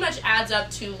pretty much adds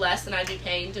up to less than I'd be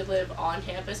paying to live on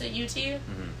campus at UT. Isn't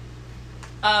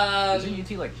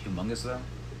UT like humongous though?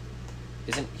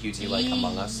 Isn't UT like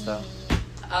Among Us though?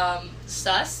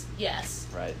 Sus, yes.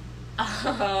 Right.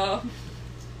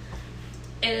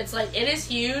 And it's like, it is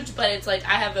huge, but it's like,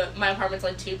 my apartment's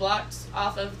like 2 blocks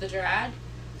off of the drag,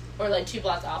 or like 2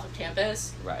 blocks off of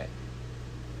campus. Right.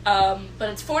 But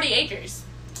it's 40 acres,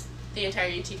 the entire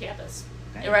UT campus.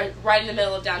 Right in the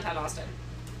middle of downtown Austin.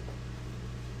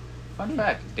 Fun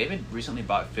fact, David recently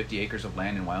bought 50 acres of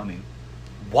land in Wyoming.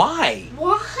 Why?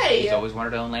 Why? He's always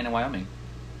wanted to own land in Wyoming.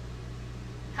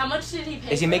 How much did he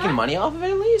pay? Is he for making that? money off of it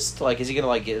at least? Like, is he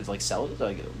gonna sell it?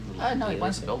 No, he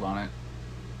plans to build on it.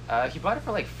 He bought it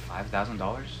for like $5,000.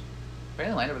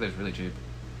 Apparently, land over there is really cheap.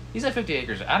 He's at 50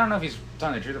 acres. I don't know if he's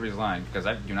telling the truth or he's lying because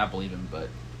I do not believe him, but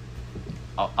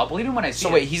I'll believe him when I see it.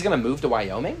 So wait, he's gonna move to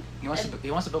Wyoming? He wants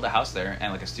to build a house there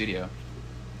and like a studio.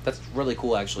 That's really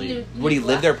cool, actually. New Would he live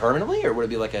left. there permanently, or would it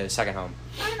be like a second home?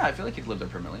 I don't know. I feel like he'd live there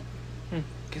permanently.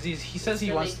 Because he says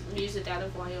he wants. Make music out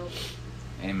of Wyoming.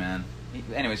 Hey man.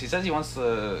 Anyways, he says he wants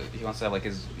to have like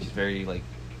he's very like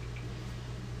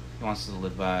He wants to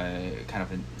live by kind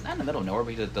of not in the middle of nowhere,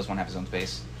 but he does want to have his own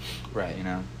space. Right. You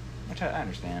know, which I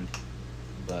understand.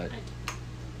 But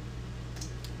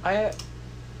I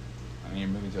mean, you're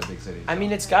moving to a big city. I so-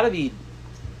 mean, it's got to be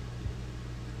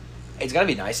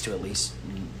nice to at least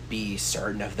be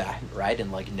certain of that, right?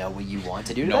 And like know what you want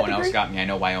to do. To no that one else degree. got me. I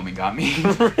know Wyoming got me.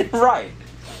 Right.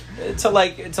 To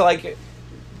like, I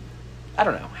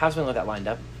don't know. Have something like that lined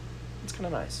up. It's kind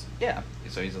of nice. Yeah.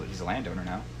 So he's a landowner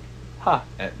now Huh.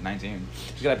 at 19.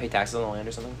 You gotta pay taxes on the land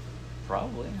or something?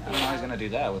 Probably. I don't know how he's gonna do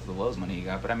that with the Lowe's money he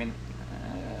got, but I mean,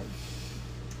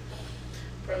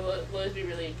 Bro, Lowe's be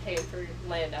really paying for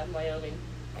land out in Wyoming.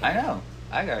 I know.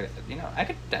 I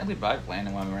could definitely buy land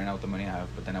in Wyoming right now with the money I have,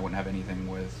 but then I wouldn't have anything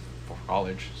for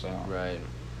college. So Right.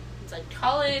 It's like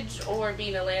college or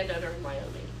being a landowner in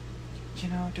Wyoming.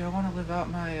 do I want to live out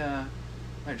my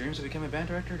my dreams of becoming a band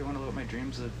director? Or do I want to live out my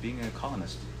dreams of being a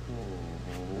colonist?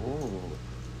 Ooh.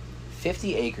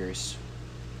 50 acres,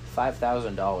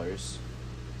 $5,000. Is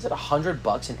it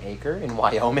 $100 an acre in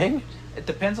Wyoming? It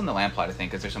depends on the land plot, I think,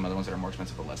 because there's some other ones that are more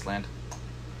expensive but less land.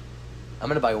 I'm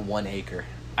gonna buy 1 acre.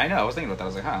 I know. I was thinking about that. I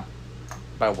was like, huh.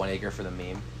 Buy 1 acre for the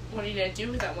meme. What are you gonna do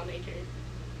with that 1 acre?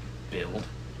 Build.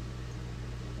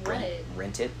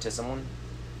 Rent it to someone.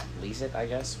 Lease it, I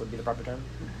guess, would be the proper term.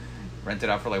 Rent it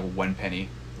out for like 1 penny.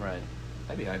 Right.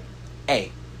 That'd be hype.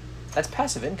 Hey, that's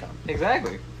passive income.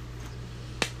 Exactly.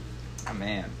 Oh,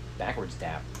 man. Backwards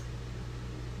dap.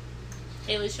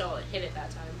 At least you'll hit it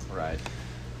that time. Right.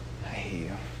 I hate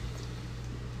you.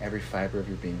 Every fiber of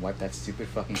your being, wipe that stupid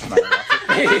fucking smile off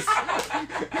your face.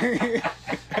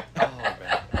 Oh,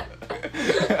 man.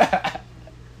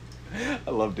 I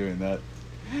love doing that.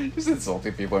 Just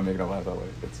insulting people and making them laugh that way.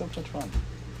 It's so much fun.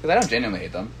 Because I don't genuinely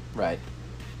hate them. Right.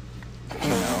 I don't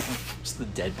know. Just the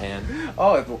deadpan.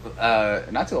 Oh,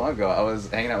 not too long ago, I was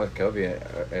hanging out with Kobe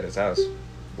at his house,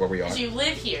 where we are. Because you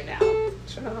live here now.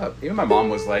 Shut up. Even my mom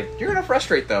was like, "You're gonna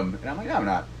frustrate them," and I'm like, "No, I'm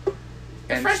not."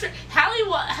 And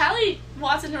Hallie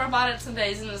walks into robotics some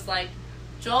days and was like,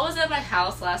 Joel was at my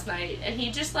house last night and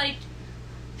he just like,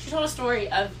 she told a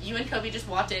story of you and Kobe just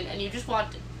walked in and you just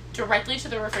walked directly to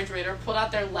the refrigerator, pulled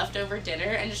out their leftover dinner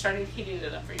and just started heating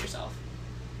it up for yourself.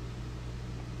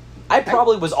 I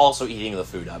probably was also eating the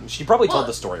food up. She probably told Well,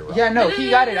 the story wrong. yeah, no, he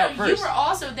got it out first. You were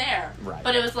also there. Right.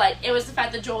 But it was the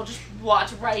fact that Joel just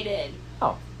walked right in.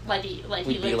 Oh. Like he We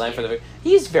lived beeline for here. the.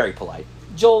 He's very polite.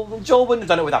 Joel wouldn't have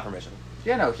done it without permission.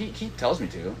 Yeah, no, he tells me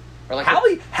to. Or like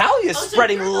Hallie is Oh, so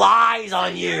spreading you're the- lies so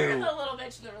on you're you. the little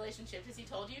bitch in the relationship. Has he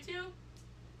told you to?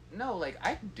 No, like,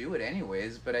 I do it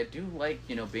anyways, but I do like,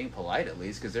 being polite at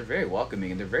least, because they're very welcoming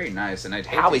and they're very nice, and I'd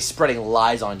hate Hallie's spreading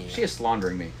lies on you. She is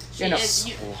slandering me. She no, is.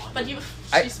 I-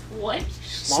 She's what?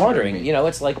 Slandering. me.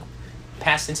 It's like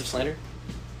past tense of slander.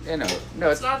 Yeah, no,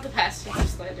 It's it's not the past tense of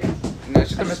slander. no, it's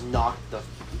just I a just knocked the.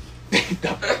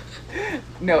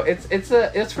 No,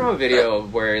 it's from a video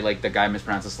where like the guy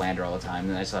mispronounces slander all the time,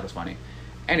 and I just thought it was funny.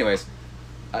 Anyways,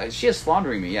 she is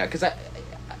slandering me, yeah, because they're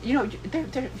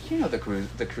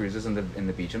the cruises and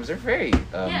the beach rooms, they're very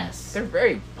Yes. they're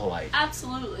very polite,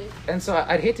 Absolutely. and so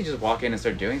I'd hate to just walk in and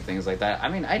start doing things like that. I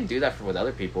mean, I'd do that with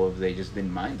other people if they just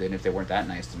didn't mind it, and if they weren't that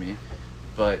nice to me.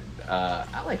 But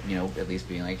I like at least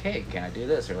being like, hey, can I do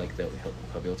this? Or like he'll be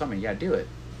able to tell me, yeah, do it.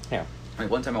 Yeah. Like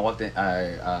one time I walked in,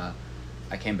 I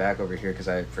came back over here because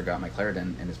I forgot my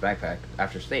Claritin in his backpack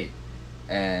after state,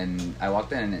 and I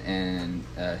walked in and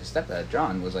his stepdad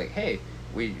John was like, "Hey,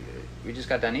 we just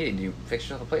got done eating. Do you fix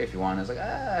yourself a plate if you want?" I was like,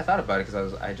 I thought about it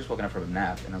because I had just woken up from a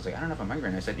nap, and I was like, I don't know if I'm hungry,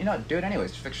 and I said, do it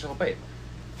anyways. Just fix yourself a plate,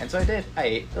 and so I did. I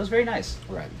ate. It was very nice.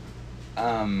 Right.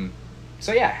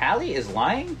 So yeah, Hallie is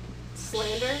lying.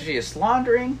 Slander? She is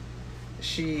slandering.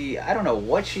 I don't know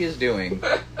what she is doing.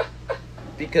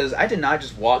 Because I did not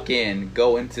just walk in,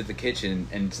 go into the kitchen,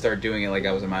 and start doing it like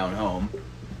I was in my own home.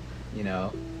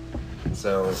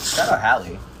 So, shout out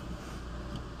Hallie.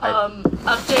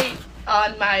 Update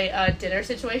on my dinner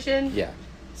situation. Yeah.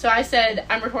 So I said,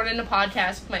 I'm recording a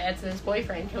podcast with my ex and his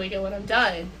boyfriend. Can we go when I'm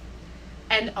done?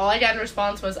 And all I got in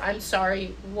response was, I'm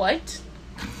sorry, what?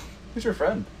 Who's your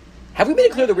friend? Have we made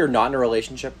it clear that we're not in a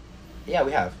relationship? Yeah,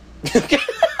 we have.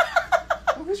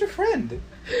 Oh, who's your friend?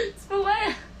 It's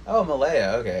Malaya. Oh,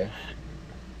 Malaya, okay.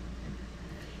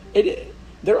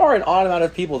 There are an odd amount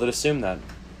of people that assume that.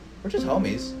 We're just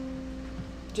homies.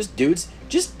 Just dudes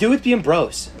being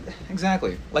bros.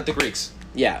 Exactly. Like the Greeks.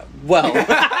 Yeah, well. You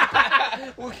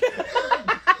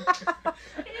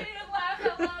didn't laugh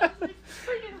out loud. My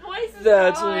freaking voice is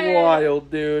That's gone.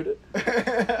 wild, dude.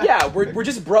 Yeah, we're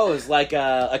just bros like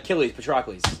Achilles,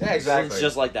 Patroclus. Yeah, exactly. It's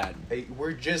just like that.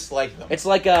 We're just like them. It's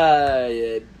like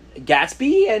Gatsby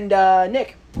and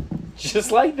Nick.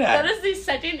 Just like That is the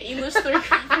second English 3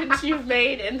 reference you've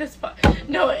made in this while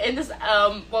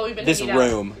we've been This hanging out.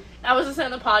 room. I was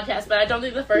saying on the podcast, but I don't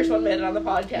think the first one made it on the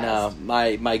podcast. No,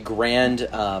 my grand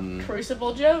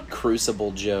Crucible joke?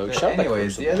 crucible joke. But Shut up,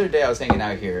 anyways, the Crucible. other day I was hanging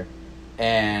out here,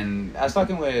 and I was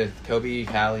talking with Kobe,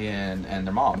 Callie, and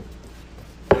their mom,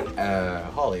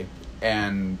 Holly,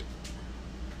 and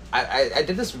I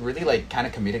did this really like kind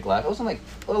of comedic laugh. It wasn't like,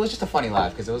 well, it was just a funny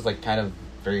laugh because it was like kind of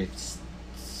very,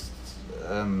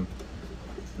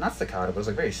 not staccato, but it was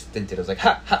like very stinted. It was like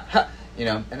ha ha ha, you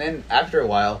know. And then after a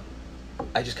while,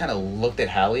 I just kind of looked at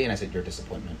Hallie and I said, "Your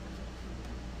disappointment,"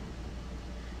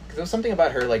 because there was something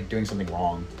about her like doing something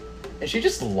wrong, and she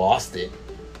just lost it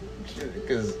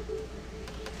because.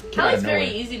 Hallie's very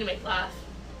easy to make laugh.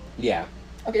 Yeah.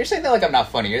 Okay, you're saying that like I'm not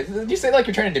funny. You say that like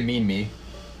you're trying to demean me.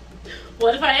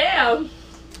 What if I am?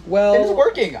 Well, It's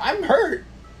working. I'm hurt,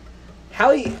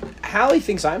 Hallie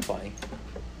thinks I'm funny.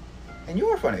 and you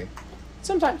are funny.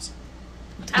 Sometimes.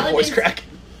 Hallie Voice thinks, crack.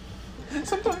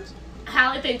 Sometimes.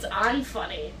 Hallie thinks I'm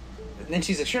funny. And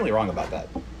she's extremely wrong about that.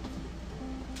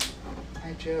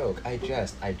 I joke. I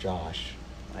jest. I josh.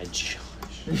 I Josh.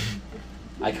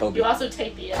 I Kobe. You also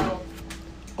take the L.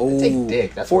 Oh, take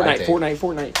dick, that's what I take.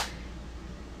 Fortnite.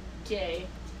 Gay.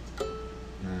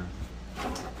 No.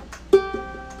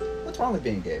 What's wrong with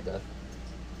being gay, Beth?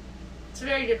 It's a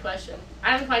very good question.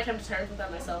 I haven't quite come to terms with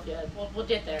that myself yet. We'll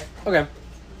get there. Okay.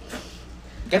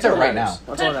 Get there right now.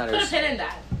 That's all that Put a matters. pin in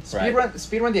that.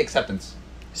 Speed run the acceptance.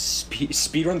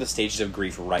 Speed run the stages of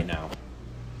grief right now.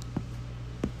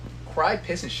 Cry,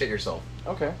 piss, and shit yourself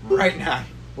Okay. right now.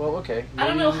 Well, okay. I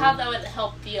don't know how that would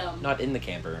help the Not in the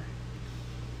camper.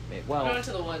 I Well, went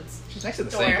to the woods. She's next to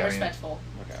the Don't sink. worry, I'm I mean, respectful.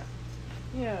 okay.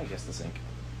 Yeah, I guess the sink.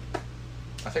 I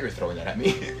thought you were throwing that at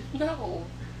me. No.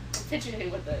 I'm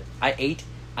fidgeting with it. I ate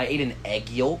an egg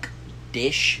yolk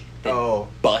dish that Oh,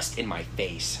 bust in my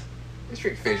face. you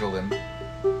straight facial them.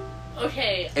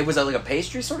 Okay. It was like a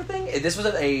pastry sort of thing. This was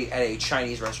at a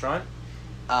Chinese restaurant.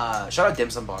 Shout out Dim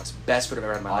Sum Box. Best food I've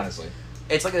ever had in my Honestly. life.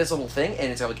 It's like this little thing, and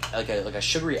it's like a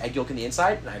sugary egg yolk in the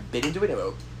inside, and I bit into it, and it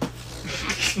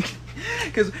went,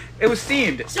 Because it was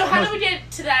steamed. So how do we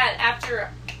get to that after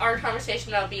our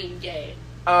conversation about being gay?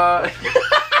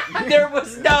 there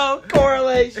was no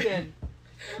correlation.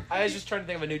 I was just trying to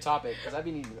think of a new topic because I've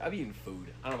been eating food.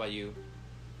 I don't know about you.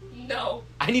 No.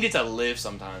 I needed to live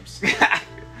sometimes.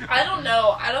 I don't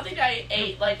know. I don't think I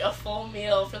ate like a full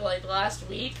meal for like last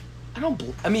week.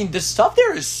 I mean, the stuff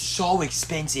there is so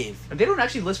expensive. They don't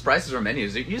actually list prices or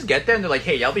menus. You just get there and they're like,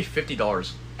 "Hey, yeah, I'll be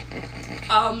 $50."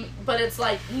 But it's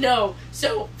like no.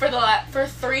 So for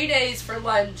 3 days for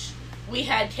lunch, we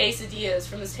had quesadillas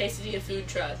from this quesadilla food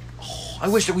truck. Oh, I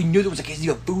wish that we knew there was a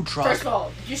quesadilla food truck. First of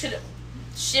all, you should.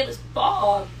 Shit was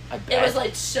bomb. I It bet. was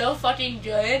like so fucking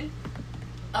good.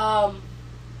 But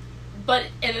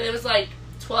and then it was like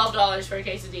 $12 for a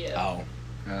quesadilla. Oh,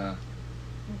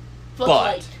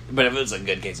 But but if it was a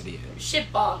good quesadilla.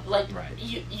 shit bomb. Like Right.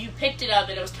 you picked it up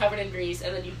and it was covered in grease,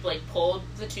 and then you like pulled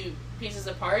the two pieces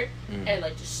apart and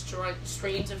like just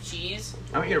streams of cheese.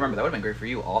 I want you to remember that would have been great for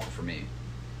you, awful for me.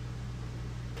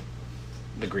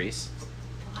 The grease.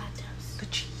 Lactose. The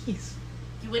cheese.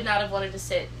 You would not have wanted to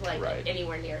sit like Right.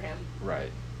 anywhere near him.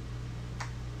 Right.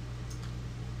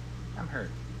 I'm hurt.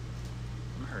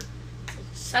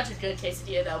 Such a good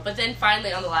quesadilla though. But then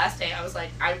finally on the last day, I was like,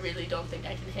 I really don't think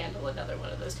I can handle another one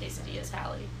of those quesadillas,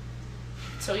 Hallie.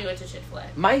 So we went to Chick-fil-A.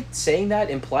 My saying that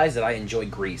implies that I enjoy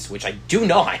grease, which I do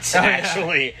not,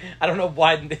 actually. I don't know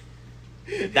why.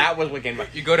 That was what came to my...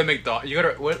 You go to McDonald's. You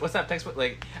go to what's that text?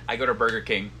 Like, I go to Burger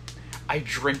King. I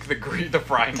drink the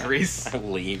frying grease. I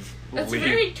leave. That's Leave. a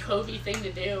very Kobe thing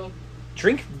to do.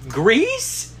 Drink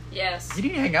grease? Yes. You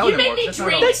didn't hang out You with made him. me That's not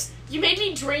drink. all- You made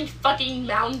me drink fucking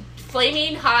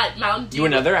flaming hot Mountain Dew. You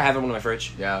another? I have one in my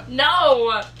fridge. Yeah.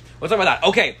 No. We'll talk about that.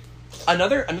 Okay.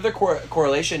 Another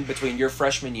correlation between your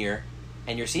freshman year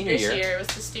and your senior This year. year was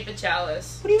the stupid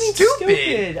chalice. What do you mean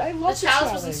Stupid? I The love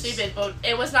chalice wasn't stupid, but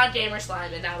it was not Gamer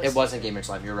Slime, and that was. It wasn't Gamer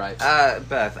Slime, you're right.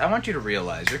 Beth, I want you to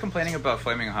realize you're complaining about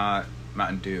flaming hot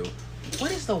Mountain Dew.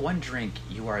 What is the one drink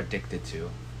you are addicted to?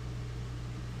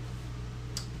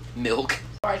 Milk.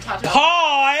 I talked about.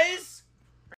 Pause!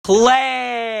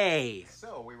 Play!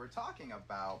 So we were talking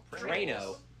about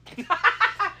Drano.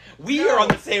 We are on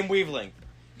the same wavelength.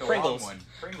 The Pringles. wrong one.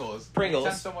 Pringles. Pringles.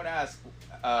 Anytime someone asks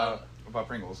about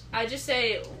Pringles. I just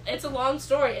say it's a long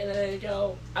story, and then they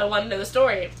go, "I want to know the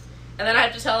story," and then I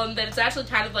have to tell them that it's actually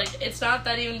kind of like it's not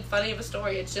that even funny of a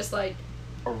story. It's just like,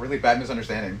 A really bad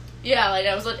misunderstanding. yeah, like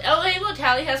I was like, "Oh hey, look,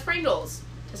 Hallie has Pringles,"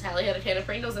 because Hallie had a can of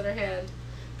Pringles in her hand,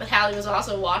 but Hallie was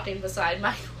also walking beside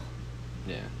Michael.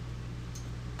 Yeah.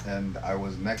 and I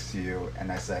was next to you,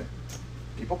 and I said,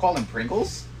 "People call him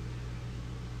Pringles."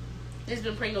 He's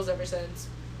been Pringles ever since.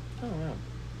 Oh wow.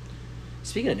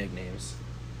 Speaking of nicknames,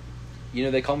 you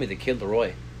know they call me the Kid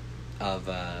Leroy of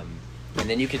and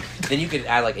then you could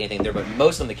add like anything there, but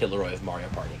most of them the Kid Leroy of Mario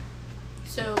Party.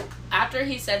 So after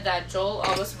he said that, Joel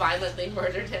almost violently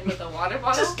murdered him with a water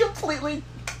bottle. Just completely.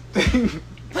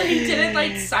 But he did it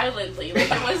like silently. Like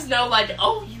there was no like,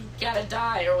 oh, you gotta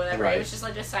die or whatever. Right. It was just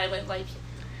like a silent like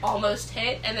almost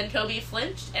hit, and then Kobe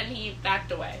flinched and he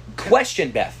backed away.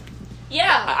 Question, Beth.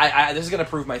 Yeah. I this is gonna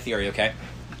prove my theory. Okay.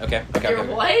 Your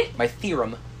what? My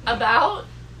theorem. About?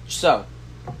 So,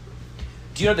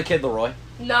 do you know the Kid Leroy?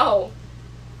 No.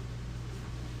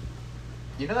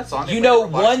 You know that song? You know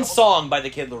one song by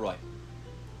the Kid Leroy.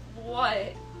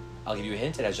 What? I'll give you a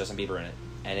hint. It has Justin Bieber in it,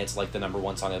 and it's like the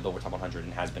 #1 song on the Billboard Top 100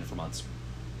 and has been for months.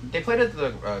 They played it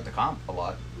at the comp a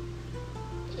lot.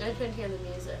 I couldn't hear the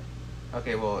music.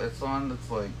 Okay, well, it's one that's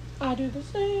like. I do the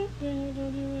same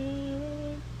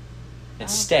thing.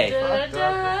 It's Stay. Yeah,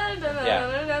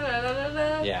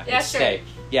 it's sure. Stay.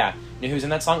 Yeah. You know who's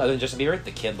in that song other than Justin Bieber? The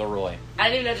Kid Leroy. I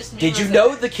didn't even know Justin Bieber Did you was know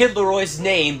in it. the Kid Leroy's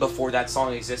name before that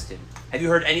song existed? Have you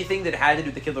heard anything that had to do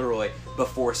with the Kid Leroy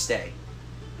before Stay?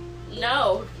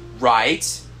 No. Right?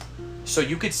 So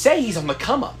you could say he's on the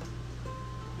come up.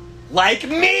 Like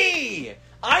me!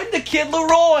 I'm the Kid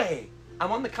Leroy!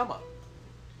 I'm on the come up.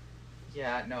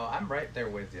 Yeah, no, I'm right there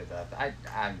with you.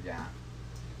 Yeah.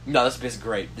 No, this bit is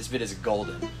great. This bit is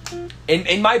golden.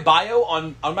 In my bio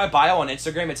on my bio on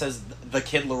Instagram, it says the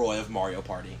Kid Leroy of Mario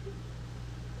Party.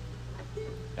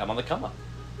 I'm on the come up.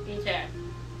 Okay.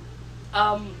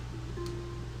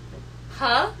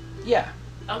 Huh? Yeah.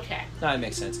 Okay. No, that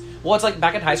makes sense. Well, it's like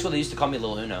back in high school, they used to call me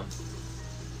Lil Uno.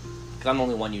 Because I'm the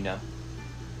only one you know.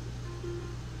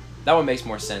 That one makes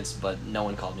more sense, but no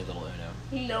one called me Little Uno.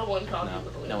 No one called me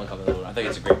Little Uno. No one called me Little Uno. I think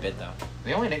it's a great bit, though.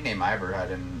 The only nickname I ever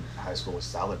had in high school was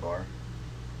Salad Bar.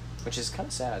 Which is kind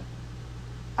of sad.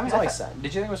 I mean, It's always sad.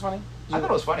 Did you think it was funny? I thought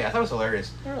it was funny. I thought it was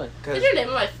hilarious. Really? Did your name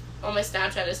on my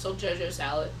Snapchat is still JoJo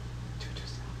Salad.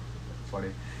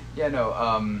 Funny. Yeah, no,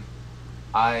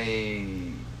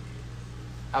 I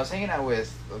was hanging out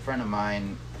with a friend of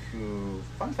mine who,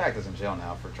 fun fact, is in jail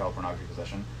now for child pornography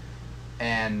possession.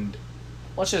 And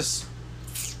Let's just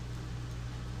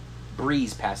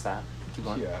breeze past that. Keep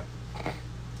going. yeah,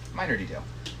 minor detail.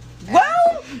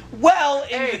 Well,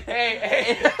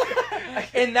 Hey.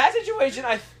 in that situation,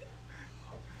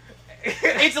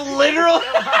 it's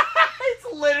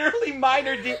literally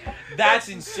minor. That's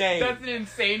insane. That's an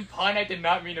insane pun I did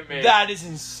not mean to make. That is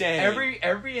insane.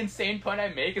 Every insane pun I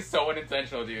make is so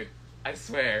unintentional, dude. I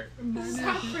swear.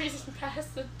 Stop breezing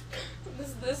past the...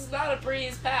 This is not a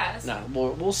breeze past. No,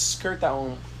 we'll skirt that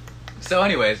one. So,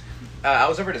 anyways, I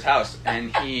was over at his house,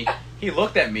 and he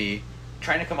looked at me,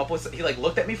 trying to come up with. He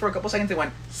looked at me for a couple seconds and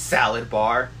went Salad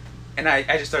Bar, and I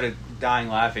just started dying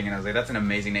laughing, and I was like, "That's an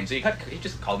amazing name." So he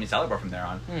just called me Salad Bar from there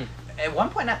on. At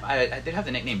one point, I did have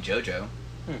the nickname JoJo,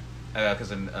 because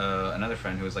another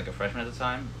friend who was like a freshman at the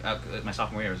time, my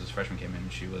sophomore year, was this freshman came in,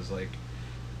 and she was like,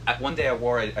 one day I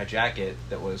wore a jacket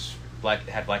that was black,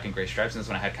 had black and gray stripes, and this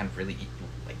one I had kind of really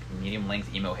medium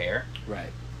length emo hair.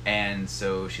 Right. And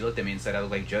so she looked at me and said I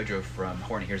look like JoJo from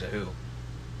Horny Hears a Who.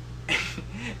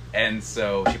 And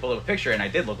so she pulled up a picture, and I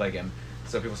did look like him.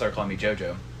 So people started calling me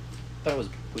JoJo. I thought it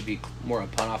would be more a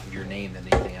pun off of your name than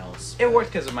anything else. It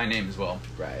worked because of my name as well.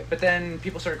 Right. But then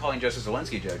people started calling Joseph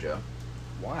Zelensky JoJo.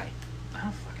 Why? I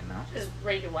don't fucking know. Because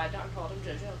Reagan Wadon called him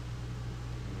JoJo.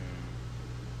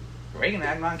 Reagan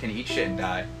Agnon can eat shit and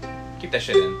die. Keep that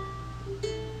shit in.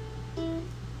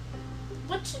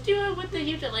 What you doing with the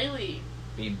ukulele?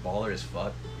 Being baller as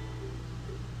fuck.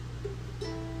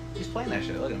 He's playing that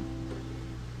shit. Look at him.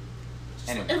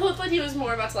 Anyway, It looked like he was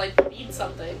more about to like beat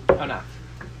something. Oh, no.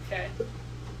 Okay.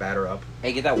 batter up.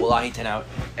 Hey, get that Wallahitan out.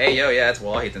 Hey, yo, yeah, it's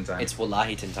Wallahitan time. It's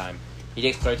Wallahitan time. He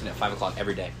takes Claritin at 5 o'clock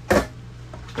every day.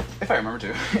 If I remember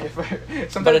to.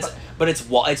 But it's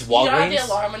Walgreens. You don't have the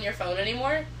alarm on your phone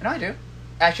anymore? No, I do.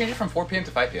 I changed it from 4 p.m.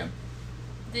 to 5 p.m.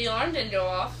 The alarm didn't go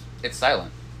off. It's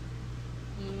silent.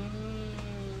 Mm.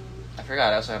 I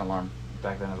forgot. I also had an alarm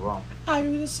back then as well. I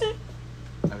do the same.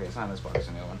 Okay, it's not in this box. It's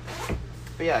in the other one.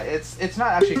 But yeah, it's not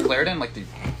actually Claritin, like the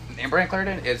name brand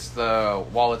Claritin. It's the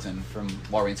Wallaton from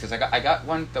Walgreens, because I got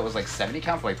one that was like 70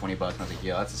 count for like $20, and I was like,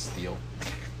 yeah, that's a steal.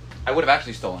 I would have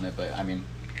actually stolen it, but I mean,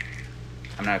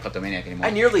 I'm not a kleptomaniac anymore.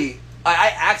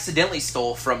 I accidentally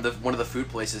stole from one of the food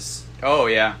places. Oh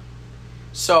yeah.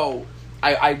 So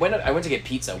I went to get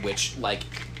pizza, which like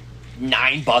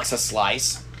 $9 a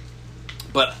slice.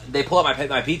 But they pull out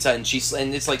my pizza and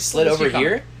it's like slid It's over cute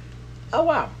here. Oh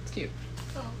wow. It's cute.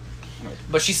 Oh.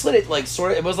 But she slid it like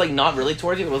sort of. It was like not really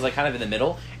towards you. It was like kind of in the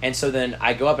middle. And so then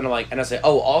I go up and I'm like, and I say,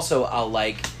 oh, also I'll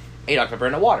like a Dr Pepper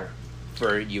and a water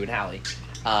for you and Hallie.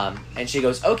 And she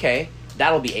goes, okay,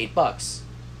 that'll be $8,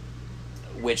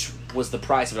 which was the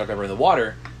price of Dr Pepper and the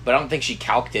water. But I don't think she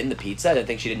calced in the pizza. I didn't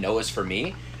think she didn't know it was for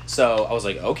me. So I was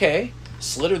like, okay,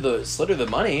 slid her the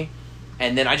money,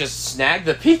 and then I just snagged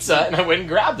the pizza and I went and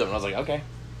grabbed them. And I was like, okay,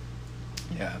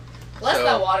 Yeah. Bless So-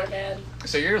 that water, man.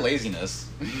 So your laziness.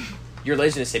 your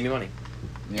laziness saved me money.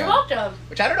 You're welcome.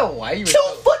 Which I don't know why you were 2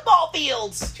 so... football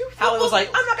fields. Two Hallie was football like,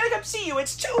 fields. I'm not gonna come see you.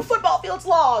 It's 2 football fields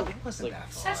long. It wasn't that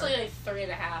It's far. actually like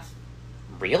 3.5.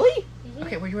 Really? Mhm.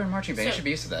 Okay, well, you were in marching band. You So- should be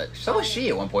used to that. So was she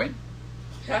at one point.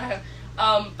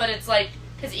 But it's like,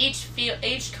 because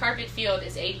each carpet field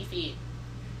is 80 feet,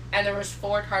 and there was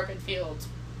 4 carpet fields.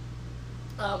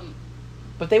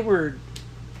 But they were.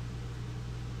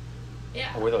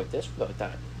 Yeah. Or were they like this? Or were they like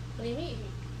that? What do you mean?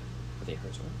 Were they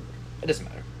hers? It doesn't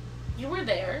matter. You were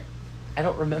there. I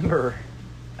don't remember.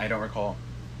 I don't recall.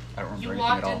 I don't remember You anything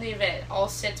walked at all. in the event. All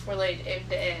sits were laid end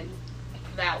to end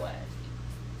that way.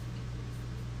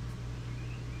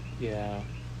 Yeah.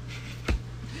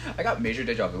 I got major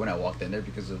deja vu when I walked in there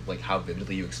because of like how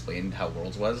vividly you explained how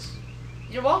Worlds was.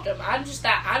 You're welcome. I'm just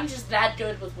that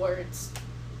good with words.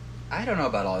 I don't know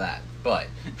about all that, but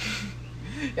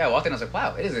yeah, I walked in. I was like,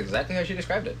 wow, it is exactly how she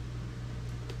described it.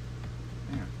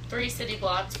 3 city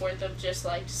blocks worth of just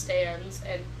like stands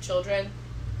and children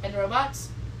and robots.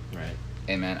 Right.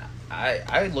 Hey man,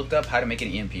 I looked up how to make an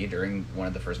EMP during one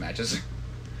of the first matches.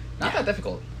 Not Yeah. that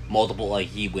difficult. Multiple, like,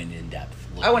 he went in depth.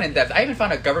 I went in depth. I even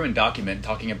found a government document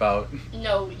talking about.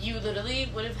 No, you literally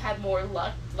would have had more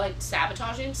luck like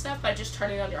sabotaging stuff by just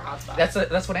turning on your hotspot.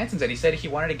 That's what Anson said. He said he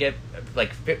wanted to get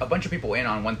like a bunch of people in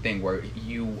on one thing where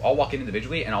you all walk in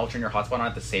individually and all turn your hotspot on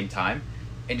at the same time,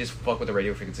 and just fuck with the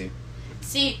radio frequency.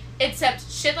 See,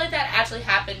 except shit like that actually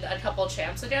happened a couple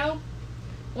champs ago,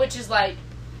 which is like,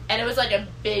 and it was like a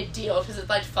big deal because it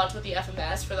like fucked with the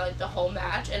FMS for like the whole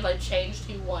match and like changed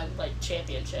who won like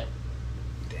championship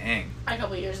Dang. a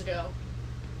couple years ago.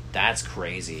 That's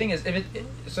crazy. Thing is,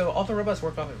 so all the robots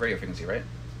work off of radio frequency, right?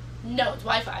 No, it's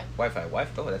Wi-Fi. Wi-Fi.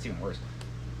 Oh, that's even worse.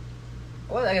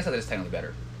 Well, I guess that is technically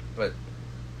better, but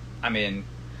I mean,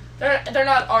 They're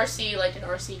not RC like an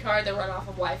RC card. They run off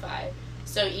of Wi-Fi.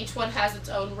 So each one has its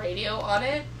own radio on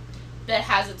it that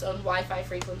has its own Wi-Fi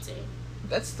frequency.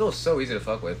 that's still so easy to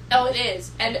fuck with. Oh, it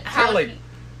is. And how like-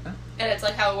 huh? and it's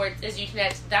like how it works is you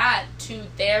connect that to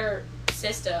their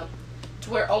system, to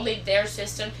where only their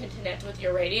system can connect with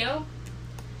your radio,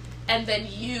 and then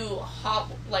you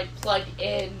plug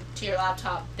in to your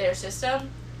laptop their system,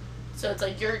 so it's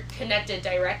like you're connected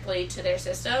directly to their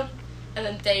system, and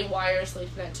then they wirelessly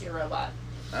connect to your robot.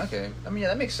 Okay, I mean, yeah,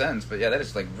 that makes sense, but yeah, that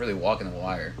is like really walking the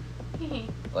wire.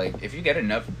 Like, if you get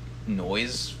enough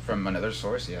noise from another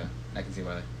source, yeah, I can see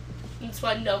why. That's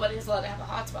why nobody's allowed to have a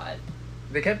hotspot.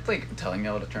 They kept like telling me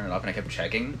how to turn it off, and I kept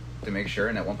checking to make sure.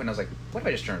 And at one point, I was like, "What if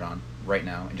I just turn it on right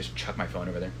now and just chuck my phone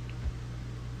over there?"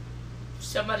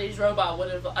 Somebody's robot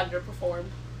would have underperformed.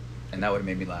 And that would have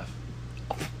made me laugh.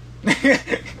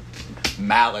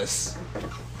 Malice,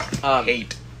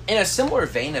 hate, In a similar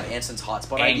vein of Anson's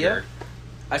hotspot anger. idea,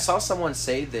 I saw someone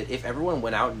say that if everyone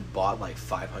went out and bought like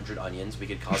 500 onions, we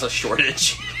could cause a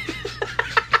shortage.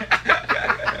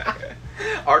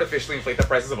 Artificially inflate the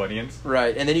prices of onions.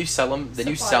 Right, and then you sell them. Then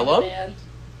you Supply sell and them. demand.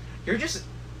 You're just,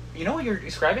 you know what you're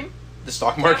describing? The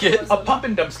stock market. Capitalism. A pump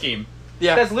and dump scheme.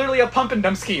 Yeah. That's literally a pump and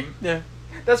dump scheme. Yeah.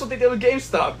 That's what they did with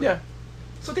GameStop. Yeah.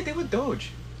 That's what they did with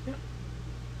Doge.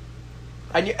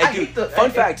 I I do. hate the- Fun I-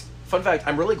 fact.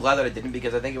 I'm really glad that I didn't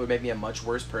because I think it would make me a much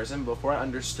worse person before I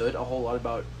understood a whole lot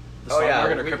about the stock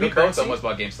market or we both cryptocurrency. almost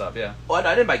bought GameStop. Yeah. Well,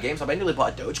 I didn't buy GameStop. I nearly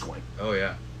bought Dogecoin, Oh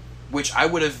yeah. which I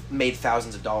would have made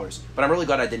thousands of dollars. But I'm really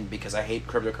glad I didn't because I hate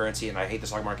cryptocurrency and I hate the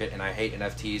stock market and I hate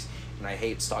NFTs and I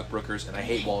hate stockbrokers and I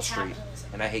hate Wall Street Capitalism.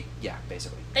 and I hate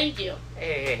basically. Thank you.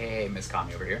 Hey, Miss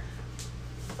Kami over here.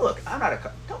 Look, I'm not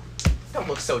a. Don't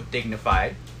look so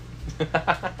dignified.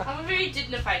 I'm a very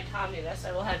dignified communist,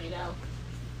 I will have you know.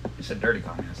 Just a dirty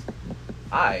communist.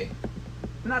 I'm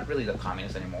not really the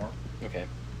communist anymore. Okay.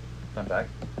 Fun fact.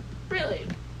 Really?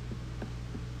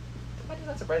 Why does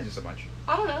that surprise you so much?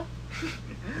 I don't know.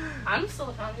 I'm still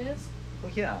a communist.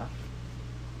 Well, yeah.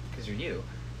 Because you're you.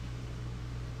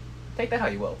 Take that how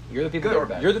you will. You're the people. Good or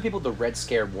bad? You're the people the Red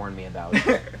Scare warned me about.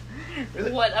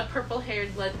 Really? What, a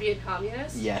purple-haired lesbian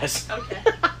communist? Yes. Okay.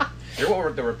 You're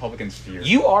what the Republicans fear.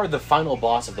 You are the final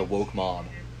boss of the woke mob.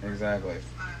 Exactly.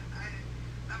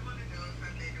 I want to know if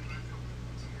I made him uncomfortable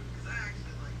too, because I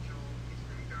actually like Joel. He's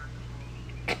pretty dark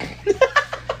and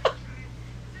all.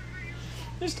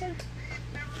 There's time.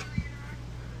 Never really interacted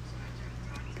with him, so I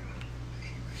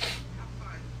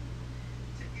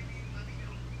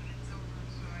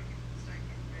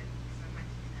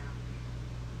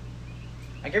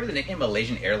I gave her the nickname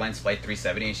Malaysian Airlines Flight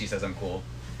 370, and she says I'm cool.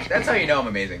 That's how you know I'm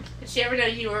amazing. Did she ever know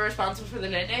you were responsible for the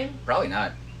nickname? Probably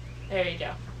not. There you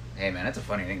go. Hey, man, that's a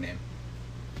funny nickname.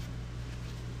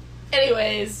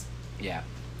 Anyways, Yeah.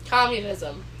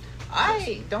 communism.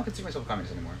 I don't consider myself a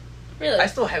communist anymore. Really? I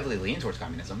still heavily lean towards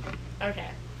communism. Okay.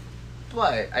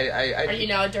 But I Are you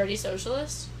now a dirty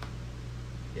socialist?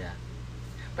 Yeah.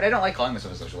 But I don't like calling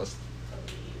myself a socialist.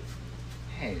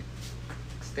 Hey,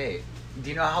 stay. Do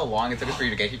you know how long it took us for you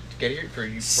to get here? For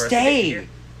you, for us to get Stay. here?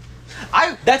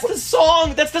 That's the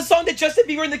song. That's the song that Justin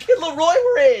Bieber and the Kid Laroi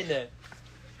were in.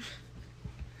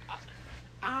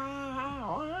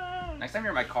 Next time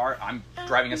you're in my car, I'm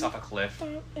driving us off a cliff.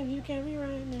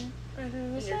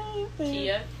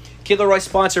 Kia? Kid Laroi,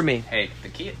 sponsor me. Hey, the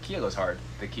Kia goes hard.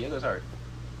 The Kia goes hard.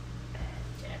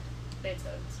 Yeah. Makes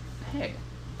sense. Hey,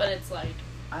 But it's like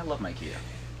I love my Kia.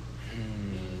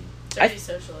 dirty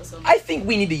socialism. I think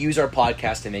we need to use our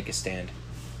podcast to make a stand.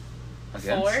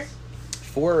 For?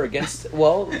 For or against?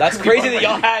 Well, that's crazy that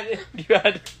y'all had. You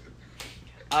had.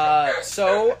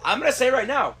 So I'm gonna say right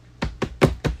now,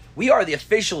 we are the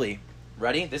officially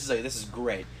ready. This is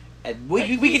great. And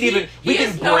we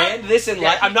can brand this in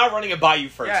light. I'm not running it by you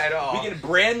first. Yeah, at all. We can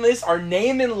brand this, our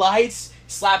name in lights,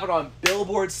 slap it on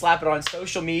billboards, slap it on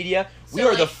social media. We So,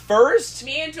 are the like, first,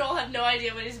 Me and Joel have no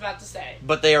idea what he's about to say.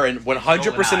 but they are in 100%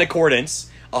 Joel and I. accordance.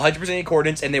 100%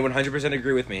 accordance, and they 100%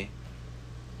 agree with me.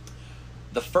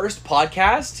 The first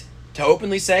podcast to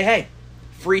openly say, "Hey,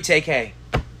 free take hey."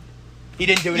 He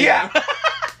didn't do anything. Yeah.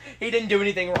 He didn't do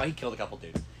anything wrong. He killed a couple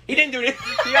dudes. He didn't do anything.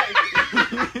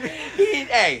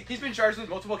 Hey, He's been charged with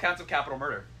multiple counts of capital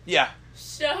murder. yeah.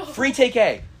 So Free take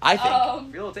A, I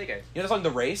think. Real take it. You know the song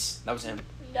The Race? That was him.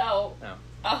 No. No.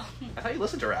 Um, I thought you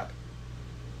listened to rap.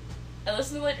 I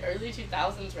listened to like early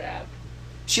 2000s rap.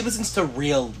 She listens to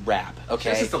real rap, okay? She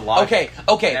listens to Logic.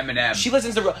 Okay. Eminem. She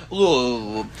listens to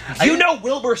You know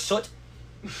Wilbur Soot?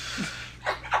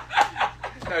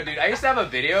 No, dude, I used to have a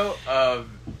video of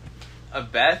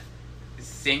Beth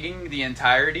singing the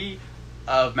entirety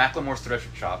of Macklemore's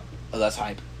Thrift Shop. Oh, that's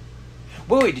hype.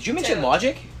 Wait, did you mention Dude.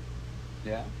 Logic?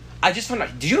 Yeah. I just found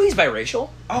out. Did you know he's biracial?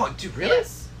 Oh, dude, really?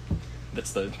 Yes.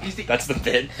 That's the He's the-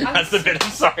 bit. I'm That's the bit.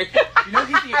 I'm sorry. You know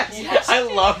he's the... I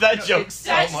love that No, joke it's- so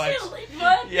That's much. silly,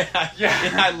 but Yeah.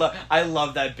 I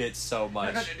love that bit so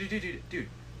much. No, dude.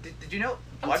 Did you know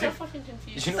I'm Logic? so fucking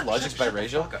confused. Did you know Logic's Shut the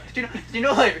biracial? fuck up. Do you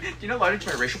know Logic's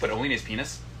biracial, but only in his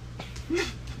penis?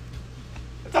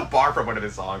 That's a bar from one of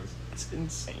his songs. It's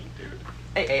insane, dude.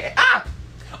 Hey,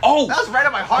 Oh, that was right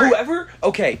on my heart.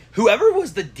 Whoever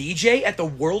was the DJ at the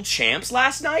World Champs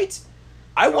last night,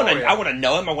 I want to yeah.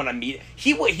 know him. I want to meet.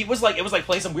 He was like, it was like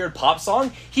playing some weird pop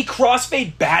song. He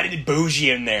crossfade Bad and Bougie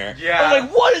in there. Yeah. I'm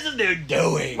like, what is this dude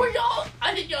doing? Were y'all?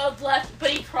 I think y'all have left, but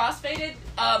he crossfaded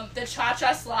the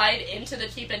cha-cha slide into the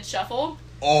keep and shuffle,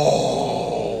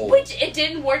 Oh, which it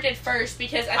didn't work at first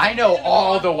because I, think I know it didn't all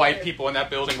want the to white work. people in that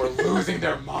building were losing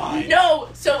their minds. No,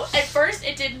 so at first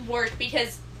it didn't work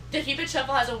because the keep and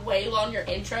shuffle has a way longer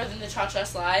intro than the cha-cha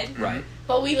slide. right.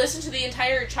 But we listened to the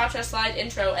entire cha-cha slide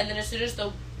intro, and then as soon as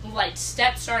the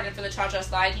step started for the cha-cha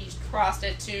slide, he crossed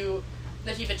it to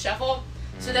the keep and shuffle.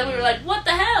 So then we were like, "What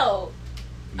the hell?"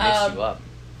 Mixed you up.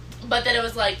 But then it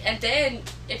was like, and then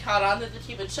it caught on that the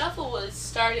keep and shuffle was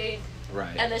starting,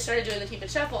 Right. and they started doing the keep and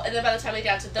shuffle. And then by the time we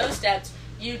got to those steps,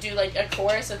 you do like a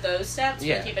chorus of those steps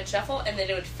Yeah. for the keep and shuffle, and then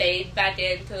it would fade back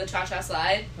into the cha-cha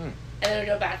slide, and then it would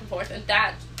go back and forth. And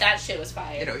that shit was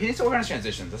fire. You know, he needs to work on his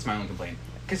transitions. That's my only complaint.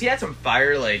 Because he had some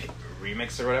fire,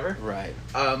 remix or whatever. Right.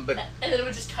 But, And then it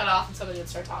would just cut off and somebody would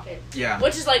start talking. yeah.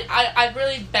 Which is like, I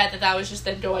really bet that was just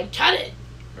them going, cut it!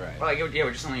 Right. Well, it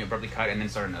would just only abruptly cut and then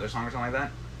start another song or something like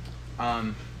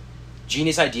that.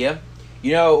 Genius idea.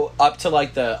 You know, up to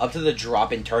the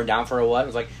drop and turn down for a what? It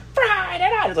was like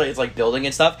it's like building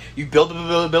and stuff. You build,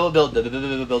 And then you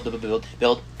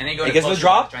go It to gets the close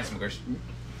drop? Chainsmokers.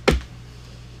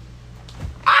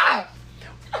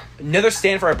 Another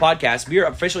stand for our podcast. We are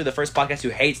officially the first podcast who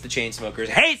hates the Chainsmokers.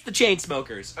 Hates the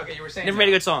Chainsmokers. Okay, you were saying. Never made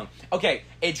a good song. Okay,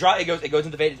 it goes into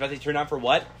the fade. It's about to turn down for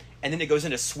what? And then it goes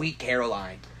into Sweet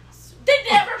Caroline. They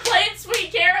never played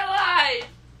Sweet Caroline!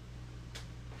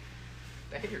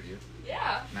 I could hear you.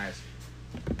 Yeah. Nice.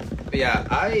 But yeah,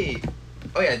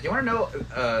 Oh yeah, do you want to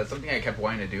know something I kept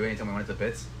wanting to do anytime we went to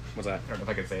Bits? What's that? I don't know if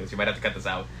I can say this. You might have to cut this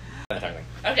out.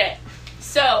 Okay,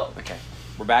 so, Okay,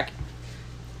 we're back.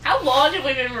 how long have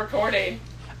we been recording?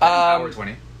 Hour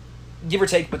 20. Give or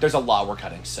take, but there's a lot we're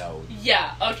cutting, so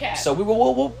Yeah, okay. so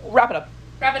we'll wrap it up.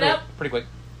 Wrap it up. pretty quick.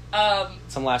 Um,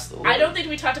 Some last. I don't think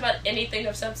we talked about anything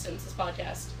of substance this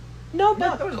podcast. No,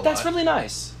 No, but there was a that's lot. really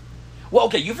nice. Well,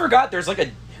 okay, you forgot there's like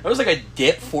There was like a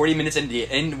dip 40 minutes into the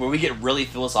end where we get really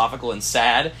philosophical and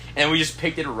sad, and we just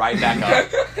picked it right back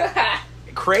up.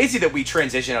 Crazy that we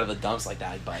transition out of the dumps like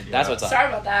that, but that's what's up. Sorry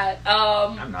about that.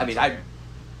 I'm not I mean, sorry.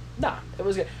 Nah, it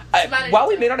was good. Somebody- While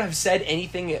we may not have said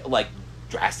anything like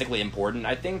drastically important,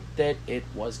 I think that it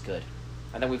was good.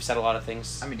 I think we've said a lot of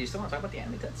things. I mean, do you still want to talk about the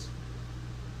anime tits?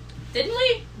 Didn't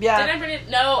we? Yeah. Did I bring it?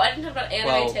 No, I didn't talk about anime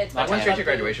Well, tits. not I One talked straight about to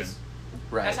graduation. boobs.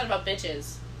 I Right. was talking about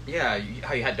bitches. Yeah,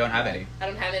 how you don't have any. I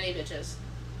don't have any bitches.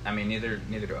 I mean, neither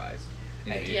do I.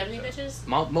 Neither Hey, Do you have any so. bitches?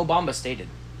 Mo Bamba stated,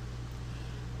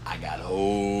 "I got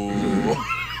hoes."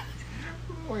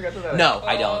 We got to that. No,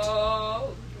 I don't.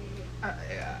 Oh.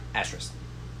 Yeah, Asterisk.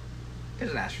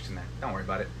 there's an asterisk in there. Don't worry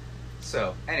about it.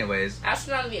 So, anyways,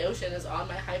 Astronaut in the Ocean is on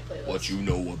my hype playlist. What you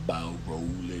know about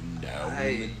rolling down I-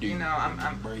 the deep? you know, I'm-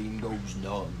 Your brain goes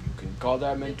numb. You can call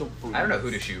that mental food. I don't know who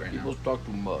to shoot right People now. talk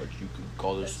too much. You can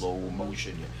call it That's slow true.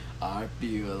 motion. I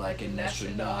feel like an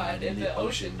astronaut in the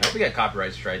ocean. I hope we get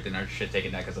copyright strike and our shit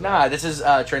taken down because of Nah, that. this is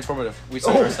transformative. We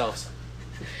said it Oh. ourselves.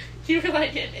 You were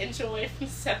like an inch away from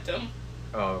septum.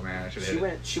 Oh man, I should have hit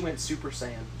it. She went Super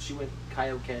Saiyan. She went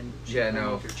Kaioken. She Yeah, went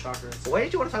no. with your chakras. Why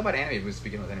did you want to talk about anime movies to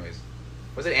begin with, anyways?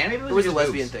 Was it anime movies? It was or a just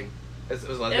lesbian boobs? thing. It was a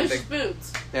It lesbian was thing. just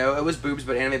boobs. No, it was boobs,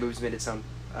 but anime boobs made it sound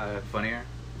Funnier.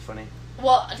 funny.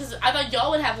 Well, because I thought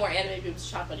y'all would have more anime boobs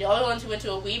to talk about. Y'all went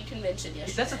to a weeb convention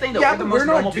yesterday. That's the thing, though. Yeah, we're the but most we're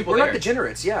normal not. people We're there. not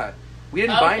degenerates. Yeah, we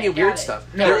didn't Okay, buy any got weird it. stuff.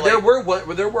 No,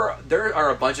 there are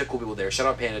a bunch of cool people there. Shout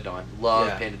out Panda Don. Love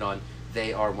Yeah. Panda Don.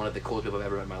 They are one of the coolest people I've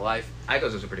ever met in my life.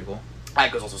 Icos are pretty cool.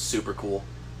 Aiko's also super cool.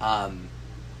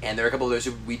 And there are a couple of those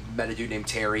who we met a dude named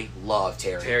Terry. Love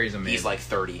Terry. Terry's amazing. He's like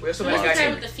 30. We also Who's met a the guy guy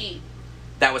named with the feet?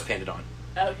 That was Panda Don.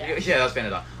 Okay. Yeah, that was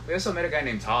Panadol. We also met a guy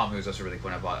named Tom, who's also really cool.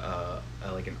 And I bought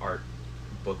like an art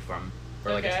book from,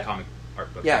 or like Okay. it's a comic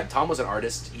art book. Yeah, from. Tom was an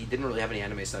artist. He didn't really have any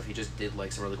anime stuff. He just did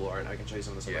like some really cool art. I can show you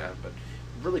some of the stuff I Yeah. have, but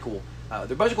really cool. There are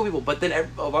a bunch of cool people, but then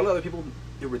a lot of other people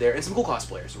who were there, and some cool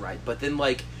cosplayers, right? But then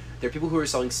like there are people who are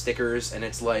selling stickers, and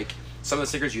it's like some of the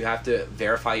stickers you have to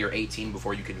verify you're 18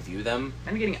 before you can view them.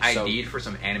 I'm getting So- ID'd for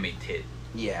some anime tit.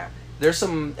 Yeah, there's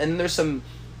some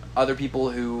other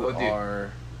people who Oh, dude.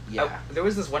 are yeah. There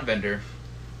was this one vendor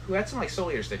who had some like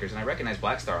Soul Eater stickers, and I recognized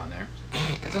Black Star on there.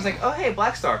 And so I was like, "Oh hey,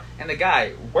 Black Star!" And the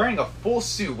guy wearing a full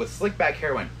suit with slick back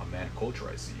hair went, "A man of culture,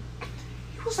 I see."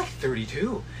 He was like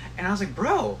 32, and I was like,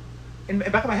 "Bro," in the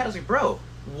back of my head, I was like, "Bro,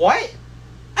 what?"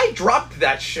 I dropped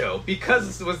that show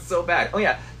because it was so bad. Oh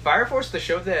yeah, Fire Force, the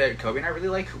show that Kobe and I really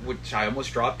like, which I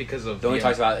almost dropped because of The only the,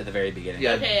 talks about it at the very beginning.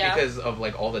 yeah, Okay, yeah. because of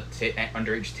like all the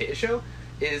underage tit show,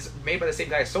 is made by the same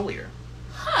guy as Soul Eater.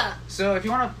 Huh. So if you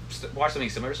want to watch something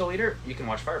similar to Soul Eater, you can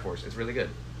watch Fire Force. It's really good.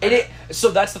 So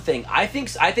that's the thing. I think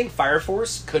Fire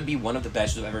Force could be one of the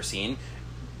best we've ever seen.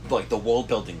 Like the world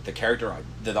building, the character,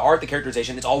 the art, the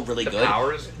characterization, it's all really The good.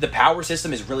 powers. The power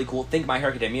system is really cool. Think My Hero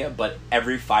Academia, but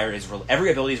every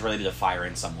ability is related to fire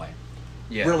in some way.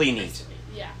 Yeah. Really neat.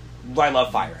 Yeah. I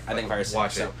love fire. I think fire is sick.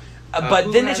 Watch So. it. But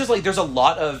who then has- it's just like there's a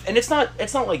lot of, and it's not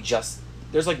like just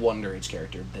there's like one underage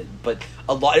character, but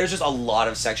there's just a lot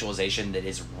of sexualization that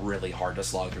is really hard to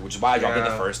slog through, which is why I dropped it the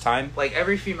Yeah. first time. Like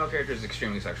every female character is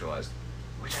extremely sexualized.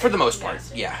 Which For the most Yeah, part,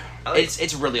 same. yeah. I like-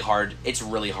 It's really hard. It's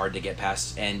really hard to get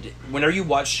past. And whenever you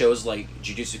watch shows like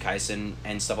Jujutsu Kaisen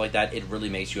and stuff like that, it really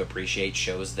makes you appreciate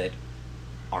shows that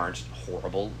aren't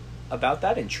horrible about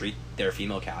that and treat their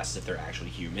female cast as if they're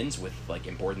actually humans with like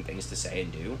important things to say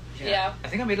and do. Yeah. I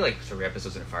think I made like 3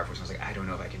 episodes in Fire Force, and I was like, I don't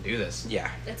know if I can do this. Yeah.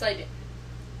 It's like,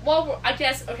 well, I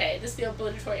guess, okay, this is the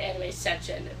obligatory anime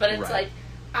section, but it's Right.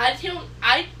 like,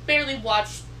 I barely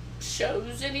watch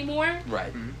shows anymore.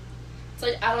 Right. It's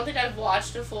like, I don't think I've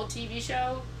watched a full TV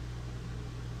show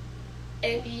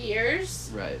in years.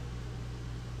 Right.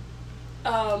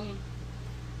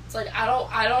 It's like, I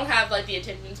don't have, like, the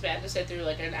attention span to sit through,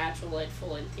 like, an actual, like,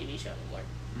 full-length TV show anymore.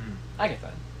 I get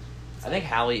that. I think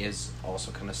Hallie is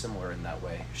also kind of similar in that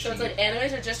way. So it's like,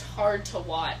 animes are just hard to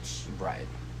watch, Right.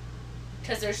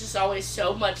 because there's just always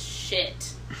so much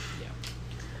shit.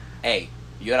 Hey,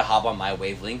 you gotta hop on my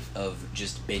wavelength of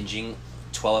just binging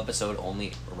 12-episode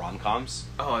only rom-coms.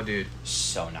 Oh, dude.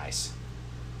 So nice.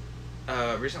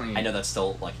 Recently. I know that's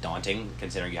still like daunting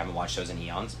considering you haven't watched shows in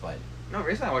eons, but No,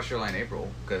 recently I watched Shoreline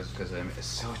April because it's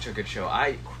such a good show.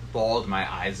 I bawled my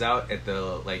eyes out at the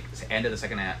like end of the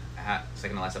second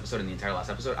to last episode, and the entire last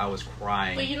episode I was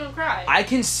crying. But you don't cry. I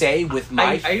can say with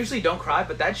my I usually don't cry,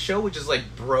 but that show just like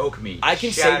broke me. I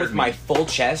can say Shattered with my me. full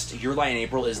chest, Your Lie in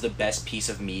April is the best piece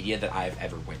of media that I've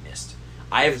ever witnessed.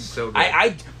 I've It's so good.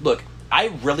 I look, I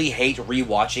really hate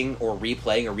rewatching or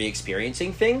replaying or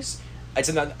re-experiencing things. It's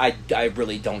something I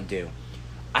really don't do.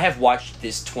 I have watched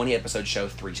this 20-episode show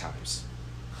 3 times.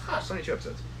 Oh, it's 22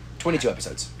 episodes. 22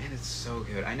 episodes. And it's so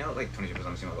good. I know, like, 22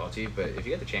 doesn't seem like a lot to you, but if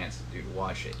you get the chance, dude,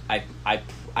 watch it.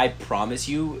 I promise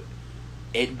you,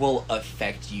 it will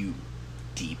affect you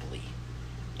deeply.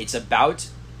 It's about,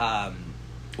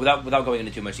 without going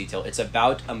into too much detail, it's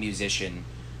about a musician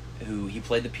who he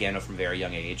played the piano from a very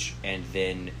young age, and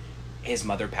then his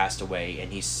mother passed away,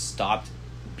 and he stopped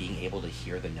being able to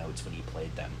hear the notes when he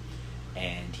played them.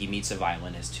 And he meets a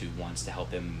violinist who wants to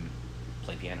help him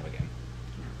play piano again.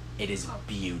 It is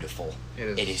beautiful.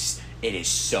 It is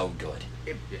so good.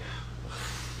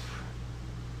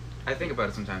 I think about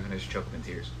it sometimes and I just choke up in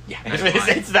tears. Yeah, Not even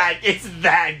lying. it's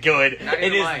that good. Not even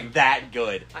It is lying. that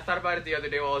good. I thought about it the other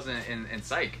day while I was in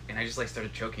psych, and I just like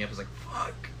started choking up. I was like,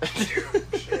 "Fuck,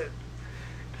 dude, shit!"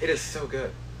 It is so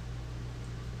good.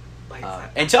 Like,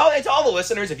 And to all the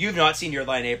listeners, if you've not seen Your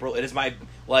Lie in April, it is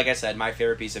like I said, my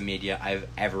favorite piece of media I've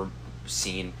ever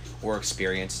seen or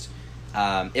experienced.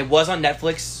 It was on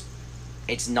Netflix.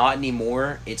 It's not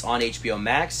anymore. It's on HBO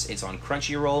Max. It's on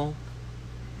Crunchyroll.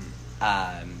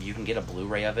 You can get a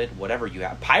Blu-ray of it, whatever you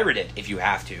have. Pirate it if you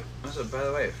have to. also, by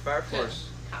the way, Fire Force.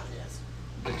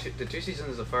 The two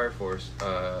seasons of Fire Force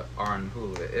are on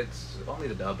Hulu. It's only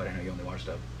the dub, but I know you only watch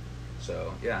dub.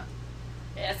 So yeah.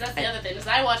 Yes, that's the other thing, is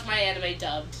I watch my anime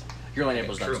dubbed. Your Lie in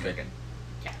April's dub True, is good. Megan.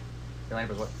 Yeah. Your line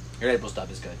was what? Your Lie in April's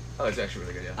dub is good. Oh, it's actually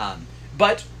really good. Yeah.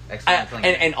 But Excellent.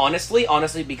 and honestly,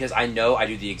 because I know I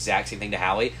do the exact same thing to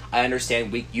Hallie, I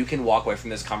understand you can walk away from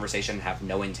this conversation and have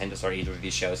no intent to start either of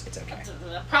these shows. It's okay.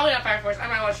 Probably not Fire Force. I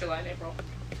might watch Your Lie in April.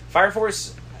 Fire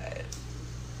Force,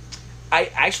 I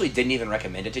actually didn't even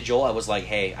recommend it to Joel. I was like,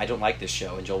 hey, I don't like this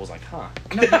show. And Joel was like, huh.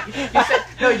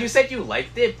 You said you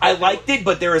liked it. I liked it,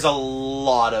 but there is a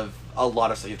lot of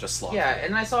stuff you have to slog. Yeah,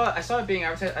 and I saw it being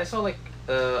advertised. I saw like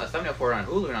a thumbnail for it on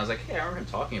Hulu, and I was like, hey, I remember him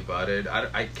talking about it.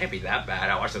 I can't be that bad.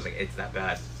 I watched it, I was like, it's that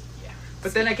bad. Yeah.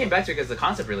 But then I came back to it because the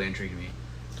concept really intrigued me.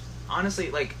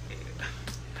 Honestly, like,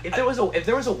 if there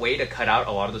was a way to cut out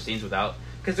a lot of those scenes without,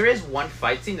 because there is one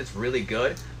fight scene that's really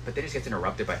good, but then it just gets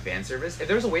interrupted by fan service. If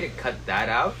there was a way to cut that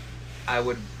out, I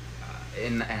would,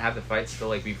 and have the fight still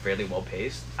like be fairly well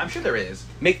paced. I'm sure there is.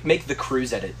 Make the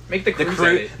cruise edit. Make the cruise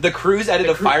edit. The cruise edit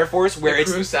of Fire Force where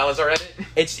the cruise Salazar edit.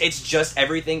 it's just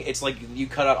everything. It's like you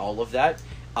cut out all of that.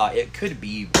 It could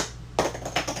be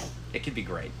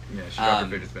great. Yeah, she got her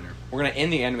fidget spinner. We're gonna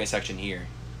end the anime section here.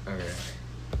 Okay.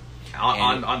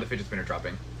 On the fidget spinner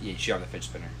dropping. Yeah, she got the fidget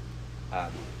spinner.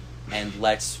 And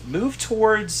let's move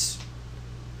towards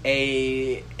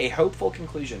a hopeful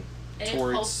conclusion.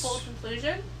 Hopeful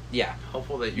conclusion? Yeah.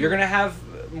 Hopeful that You're gonna have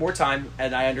more time,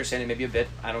 and I understand it maybe a bit.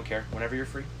 I don't care. Whenever you're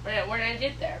free. We're gonna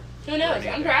get there. Who We're knows? gonna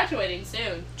get I'm there. graduating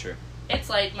soon. True. It's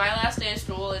like my last day of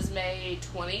school is May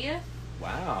 20th.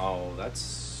 Wow,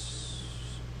 that's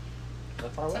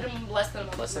that far It's away. like less than a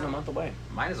month. Less than a now. month away.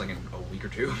 Mine is like in a week or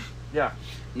two. Yeah.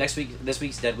 This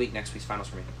week's dead week. Next week's finals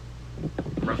for me.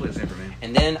 Roughly the same for me.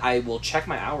 And then I will check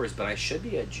my hours, but I should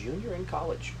be a junior in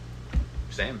college.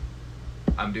 Same.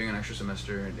 I'm doing an extra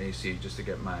semester in AC just to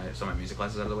get some of my music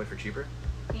classes out of the way for cheaper.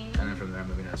 Mhm. And then from there I'm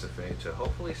moving to SFA to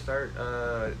hopefully start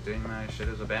doing my shit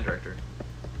as a band director.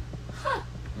 Huh.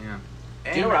 Yeah.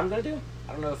 Do you know what I'm gonna do?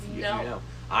 I don't know if you No. know.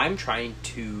 I'm trying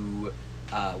to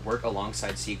work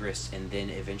alongside Segrist and then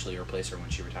eventually replace her when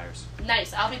she retires.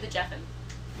 Nice. I'll be the Jeffin.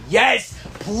 Yes,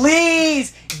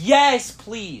 please. Yes,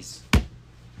 please.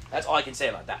 That's all I can say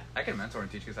about that. I can mentor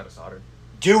and teach kids how to solder.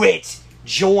 Do it.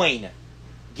 Join.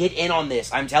 Get in on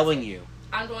this. I'm telling you.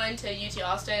 I'm going to UT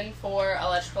Austin for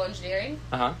electrical engineering.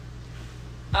 Uh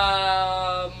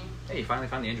huh. Hey, you finally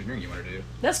found the engineering you wanted to do.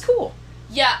 That's cool.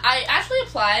 Yeah, I actually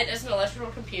applied as an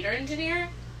electrical computer engineer.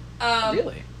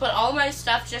 Really? But all my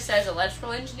stuff just says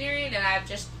electrical engineering, and I'm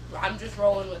just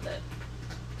rolling with it.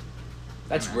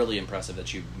 That's really impressive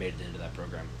that you made it into that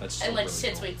program. That's so And like really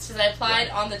 6 cool. weeks, because I applied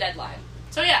on the deadline.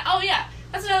 So yeah,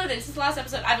 that's another thing. Since the last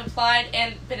episode, I've applied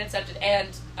and been accepted and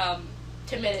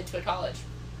committed to a college.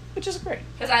 Which is great.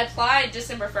 Because I applied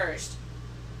December 1st,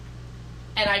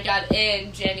 and I got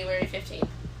in January 15th.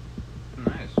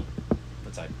 Nice.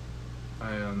 That's like. What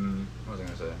was I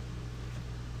gonna say?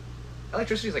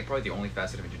 Electricity is like probably the only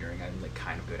facet of engineering I'm like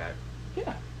kind of good at.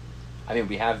 Yeah. I mean,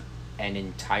 we have an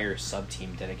entire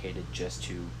sub-team dedicated just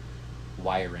to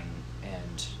wiring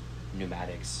and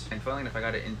pneumatics. And funnily enough, I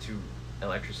got into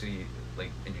electricity, like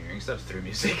engineering stuff through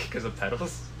music because of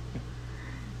pedals.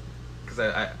 Because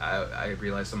I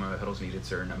realized some of my pedals needed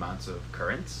certain amounts of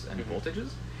currents and Mhm. voltages. And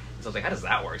so I was like, how does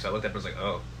that work? So I looked up and was like,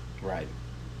 oh. Right.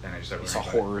 And I just started It's a learning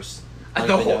about it. horrors.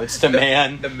 The whole- It's to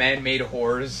man The man-made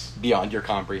horrors beyond your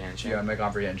comprehension. beyond my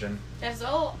comprehension. And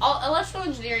so all electrical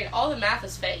engineering, all the math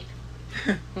is fake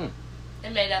Hmm.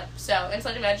 and made up. So it's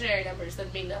like imaginary numbers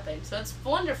that mean nothing. So it's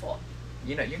wonderful.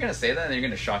 You know, you're gonna say that and you're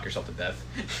gonna shock yourself to death.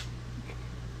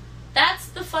 That's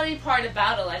the funny part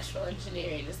about electrical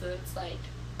engineering is that it's like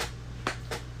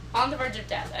on the verge of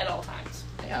death at all times.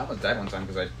 Yeah, I almost died one time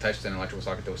because I touched an electrical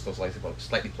socket that was still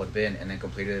slightly plugged in, and then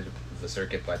completed the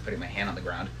circuit by putting my hand on the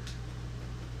ground.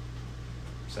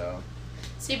 So.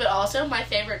 See, but also my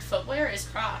favorite footwear is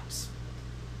Crocs.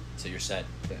 So you're set.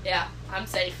 Yeah, I'm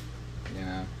safe. You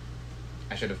know,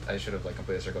 I should have like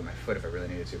completed the circle with my foot if I really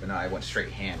needed to, but no, I went straight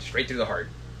through the heart.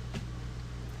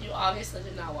 You obviously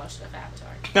did not watch enough Avatar.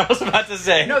 I was about to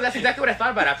say. No, that's exactly what I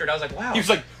thought about after it. I was like, wow. He was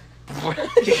like,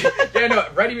 Yeah, no,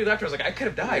 right immediately after I was like, I could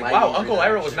have died. Why Wow, did you Uncle do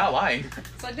that Iroh was shit? not lying.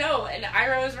 It's like, no, and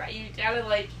Iroh was right. You gotta,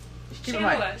 like, Keep in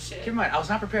channel mind, that shit. keep in mind, I was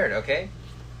not prepared, okay?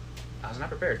 I was not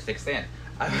prepared to take a stand.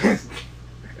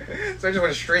 So I just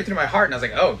went straight through my heart, and I was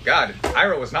like, oh, God,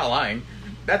 Iroh was not lying.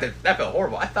 That felt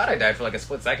horrible. I thought I died for like a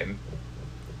split second.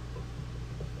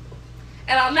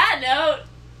 And on that note,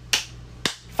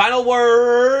 final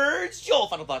words. Joel,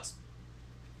 final thoughts.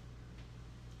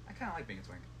 I kind of like being a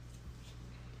twink.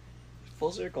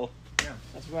 Full circle. Yeah.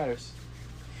 That's what matters.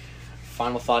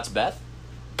 Final thoughts, Beth?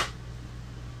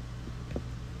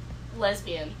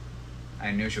 lesbian.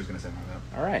 I knew she was going to say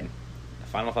that. All right.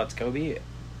 Final thoughts, Kobe.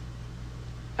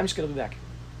 I'm just going to be back.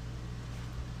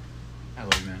 I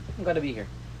love you, man. I'm glad to be here.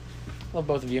 Love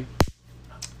both of you.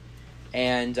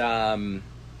 And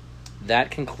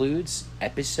that concludes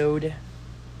episode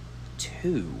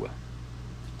 2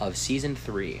 of season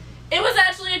 3. It was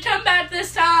actually a comeback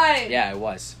this time. Yeah, it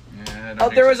was. Yeah, Oh,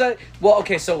 there was a... Well,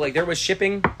 okay, so, like, there was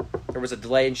shipping. There was a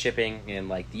delay in shipping and,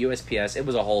 like, the USPS. It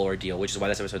was a whole ordeal, which is why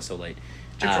this episode's so late.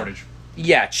 Chip shortage.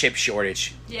 Yeah, chip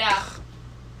shortage. Yeah.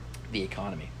 The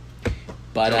economy.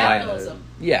 But, Capitalism.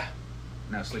 yeah.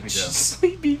 No, Sleepy Joe.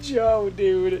 Sleepy Joe,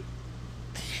 dude.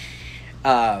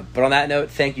 But on that note,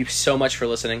 thank you so much for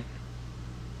listening.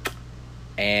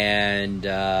 And,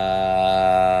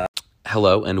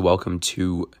 Hello and welcome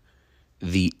to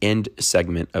the end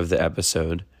segment of the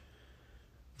episode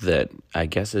that I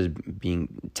guess is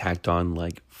being tacked on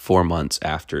like 4 months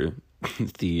after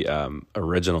the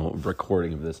original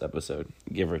recording of this episode,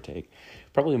 give or take.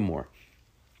 Probably more.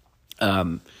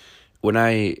 When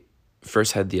I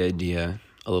first had the idea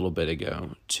a little bit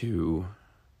ago to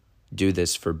do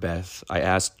this for Beth, I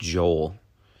asked Joel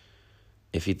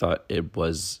if he thought it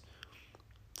was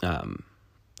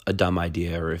a dumb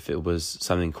idea or if it was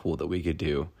something cool that we could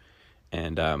do.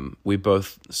 And we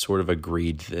both sort of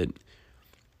agreed that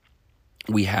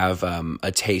we have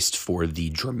a taste for the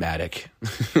dramatic.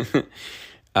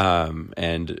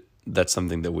 And that's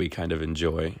something that we kind of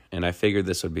enjoy. And I figured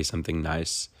this would be something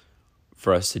nice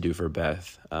for us to do for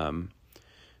Beth.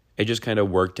 It just kind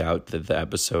of worked out that the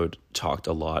episode talked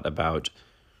a lot about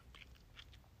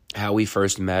how we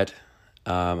first met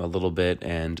a little bit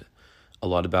and a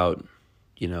lot about,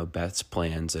 you know, Beth's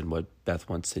plans and what Beth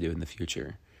wants to do in the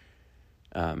future.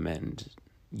 And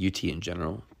UT in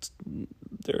general.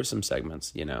 There are some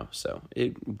segments, you know, so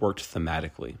it worked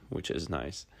thematically, which is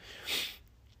nice.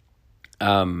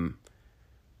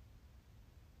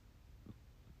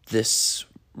 This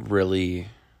really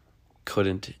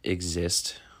couldn't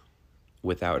exist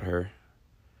without her.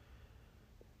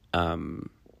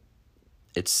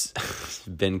 It's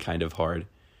been kind of hard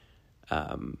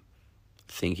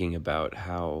thinking about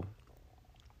how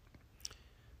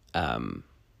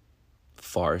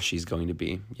far she's going to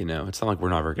be, you know. It's not like we're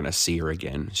never going to see her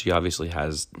again. She obviously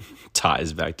has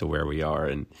ties back to where we are,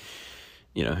 and,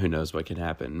 you know, who knows what can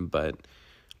happen, but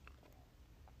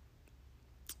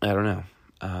I don't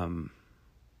know.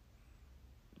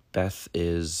 Beth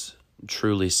is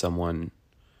truly someone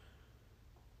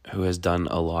who has done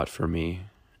a lot for me.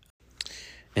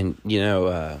 And, you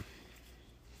know,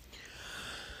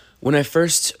 when I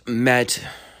first met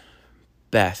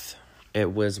Beth,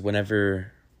 it was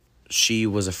whenever she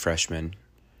was a freshman.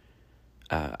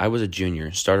 I was a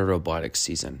junior, started robotics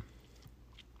season.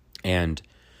 And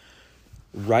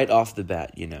right off the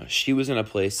bat, you know, she was in a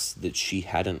place that she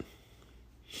hadn't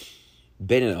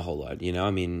been in a whole lot, you know.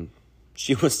 I mean,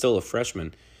 she was still a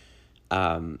freshman.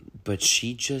 But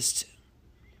she just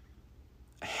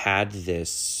had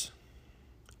this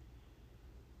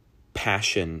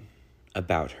passion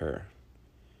about her.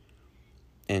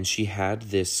 And she had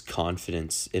this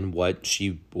confidence in what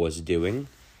she was doing.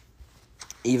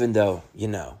 Even though, you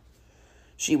know,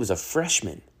 she was a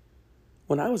freshman.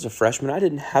 When I was a freshman, I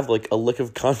didn't have like a lick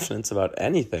of confidence about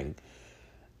anything.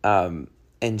 And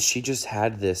she just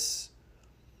had this,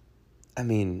 I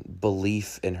mean,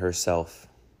 belief in herself.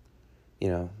 You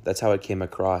know, that's how it came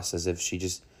across, as if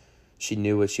she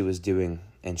knew what she was doing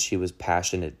and she was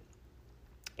passionate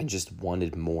and just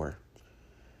wanted more.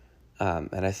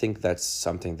 And I think that's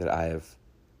something that I have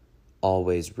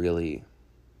always really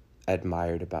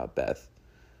admired about Beth.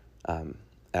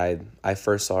 I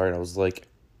first saw her and I was like,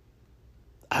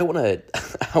 I want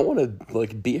to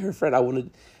like be her friend. I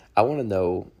want to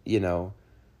know,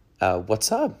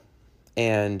 what's up.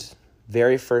 And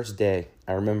very first day,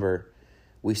 I remember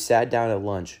we sat down at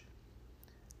lunch,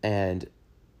 and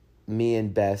me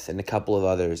and Beth and a couple of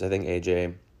others, I think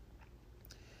AJ,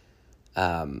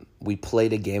 we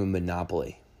played a game of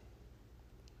Monopoly.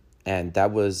 And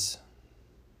that was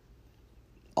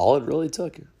all it really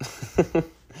took.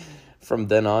 From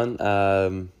then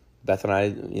on, Beth and I,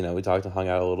 we talked and hung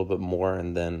out a little bit more,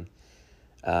 and then,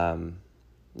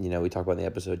 we talked about the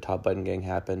episode Top Button Gang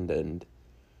happened, and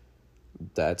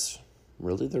that's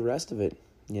really the rest of it,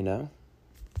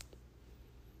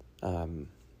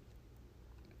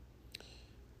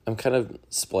 I'm kind of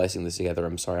splicing this together.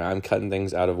 I'm sorry. I'm cutting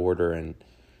things out of order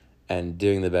and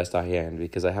doing the best I can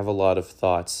because I have a lot of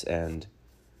thoughts, and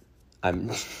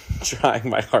I'm trying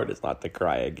my hardest not to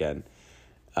cry again.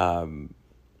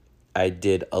 I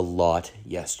did a lot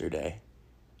yesterday.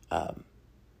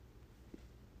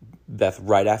 Beth,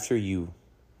 right after you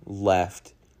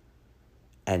left,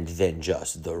 and then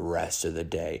just the rest of the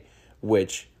day,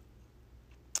 which,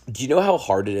 do you know how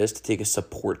hard it is to take a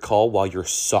support call while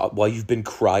you've been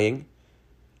crying?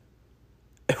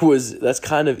 That's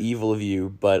kind of evil of you,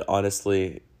 but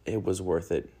honestly, it was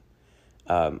worth it.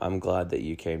 I'm glad that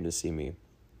you came to see me.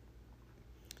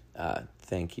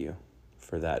 Thank you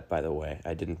for that, by the way.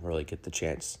 I didn't really get the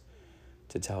chance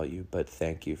to tell you, but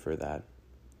thank you for that.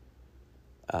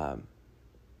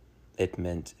 It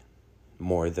meant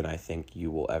more than I think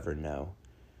you will ever know.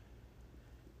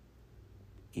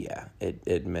 Yeah,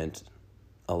 it meant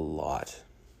a lot.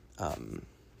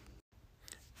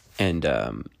 And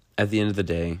at the end of the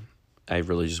day, I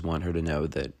really just want her to know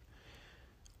that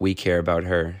we care about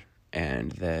her,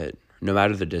 and that no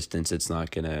matter the distance, it's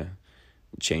not going to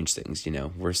change things,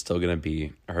 We're still going to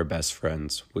be her best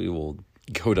friends. We will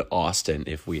go to Austin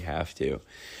if we have to.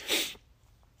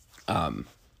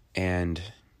 And,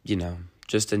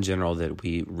 just in general, that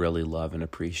we really love and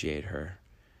appreciate her.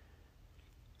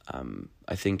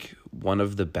 I think one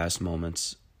of the best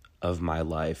moments of my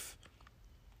life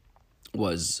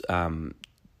was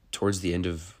towards the end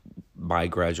of my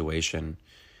graduation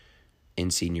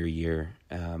in senior year,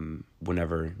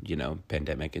 whenever,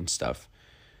 pandemic and stuff.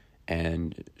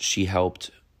 And she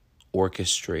helped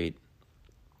orchestrate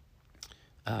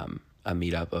a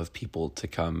meetup of people to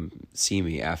come see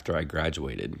me after I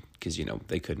graduated because,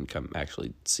 they couldn't come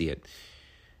actually see it.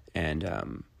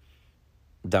 And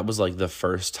that was like the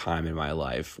first time in my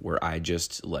life where I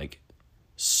just like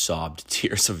sobbed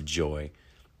tears of joy.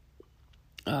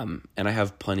 And I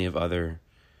have plenty of other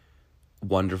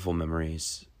wonderful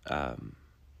memories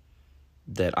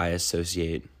that I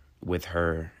associate with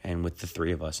her and with the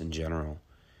three of us in general.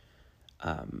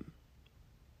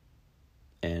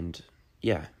 And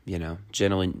yeah,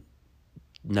 generally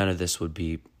none of this would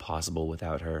be possible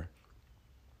without her.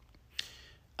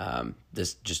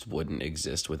 This just wouldn't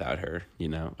exist without her,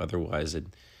 otherwise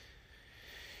it'd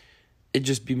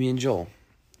just be me and Joel.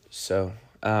 So,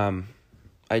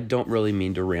 I don't really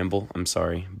mean to ramble, I'm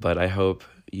sorry, but I hope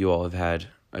you all have had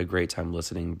a great time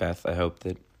listening. Beth, I hope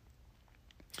that,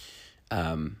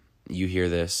 you hear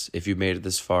this. If you made it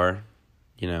this far,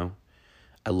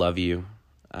 I love you.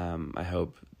 I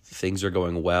hope things are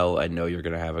going well. I know you're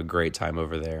going to have a great time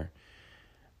over there.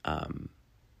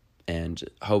 And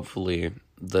hopefully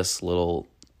this little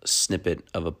snippet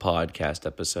of a podcast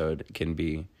episode can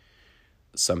be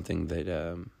something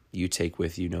that you take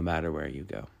with you no matter where you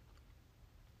go.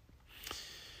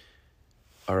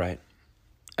 All right.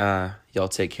 Y'all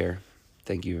take care.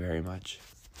 Thank you very much.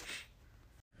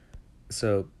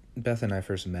 So Beth and I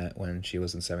first met when she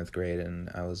was in 7th grade and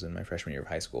I was in my freshman year of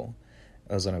high school.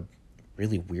 I was on a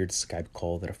really weird Skype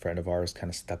call that a friend of ours kind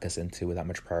of stuck us into without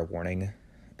much prior warning.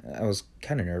 I was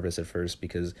kind of nervous at first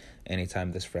because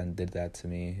anytime this friend did that to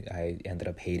me, I ended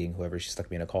up hating whoever she stuck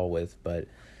me in a call with. But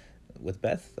with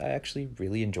Beth, I actually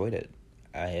really enjoyed it.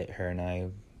 Her and I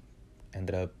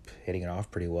ended up hitting it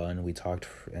off pretty well, and we talked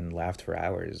and laughed for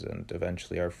hours, and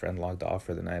eventually our friend logged off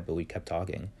for the night, but we kept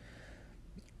talking.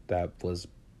 That was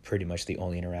pretty much the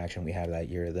only interaction we had that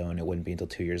year, though, and it wouldn't be until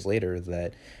 2 years later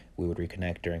that we would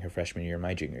reconnect during her freshman year and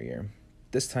my junior year.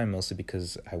 This time mostly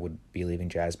because I would be leaving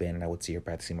jazz band and I would see her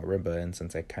practicing marimba, and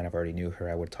since I kind of already knew her,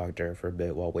 I would talk to her for a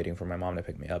bit while waiting for my mom to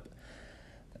pick me up.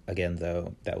 Again,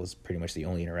 though, that was pretty much the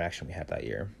only interaction we had that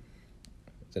year.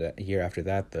 The year after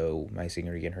that, though, my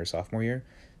senior year and her sophomore year,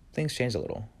 things changed a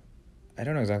little. I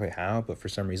don't know exactly how, but for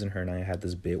some reason, her and I had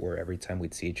this bit where every time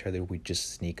we'd see each other, we'd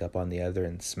just sneak up on the other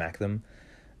and smack them.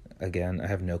 Again, I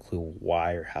have no clue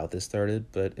why or how this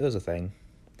started, but it was a thing.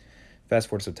 Fast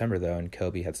forward to September, though, and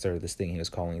Kobe had started this thing he was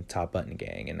calling Top Button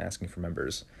Gang and asking for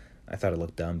members. I thought it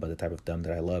looked dumb, but the type of dumb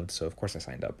that I loved, so of course I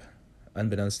signed up.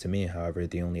 Unbeknownst to me, however,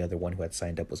 the only other one who had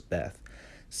signed up was Beth.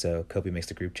 So Kobe makes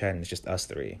the group chat, and it's just us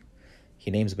three. He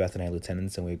names Beth and I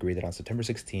lieutenants, and we agree that on September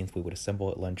 16th, we would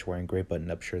assemble at lunch wearing gray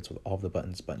button-up shirts with all of the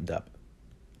buttons buttoned up.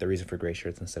 The reason for gray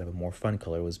shirts instead of a more fun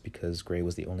color was because gray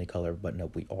was the only color of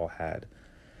button-up we all had.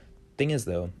 Thing is,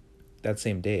 though, that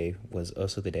same day was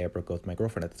also the day I broke up with my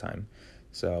girlfriend at the time,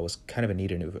 so I was kind of in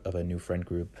need of a new friend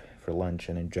group for lunch,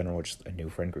 and in general, just a new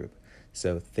friend group.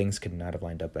 So things could not have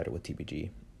lined up better with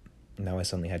TBG. Now I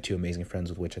suddenly had two amazing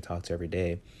friends with which I talked to every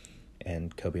day,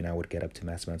 and Kobe and I would get up to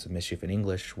mass amounts of mischief in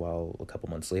English, while a couple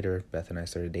months later, Beth and I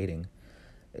started dating.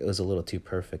 It was a little too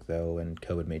perfect, though, and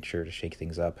COVID made sure to shake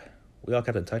things up. We all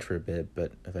kept in touch for a bit,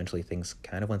 but eventually things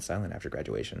kind of went silent after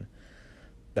graduation.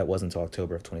 That wasn't until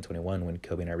October of 2021 when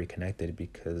Kobe and I reconnected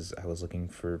because I was looking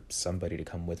for somebody to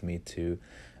come with me to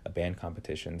a band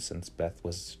competition since Beth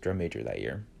was drum major that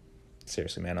year.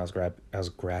 Seriously, man, I was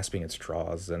grasping at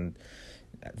straws, and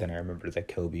then I remembered that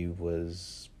Kobe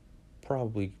was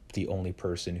probably the only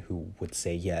person who would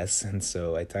say yes, and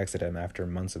so I texted him after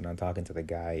months of not talking to the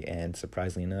guy, and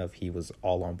surprisingly enough, he was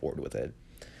all on board with it.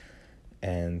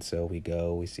 And so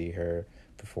we see her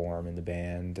perform in the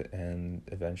band, and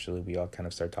eventually we all kind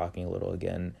of start talking a little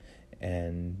again,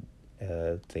 and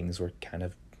things were kind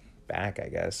of back, I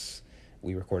guess.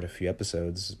 We record a few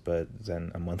episodes, but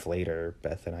then a month later,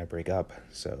 Beth and I break up,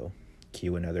 so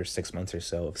cue another 6 months or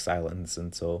so of silence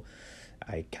until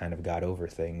I kind of got over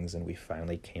things and we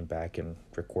finally came back and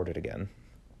recorded again.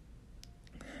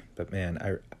 But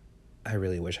man, I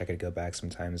really wish I could go back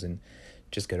sometimes and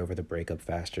just get over the breakup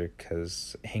faster,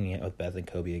 because hanging out with Beth and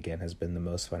Kobe again has been the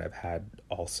most fun I've had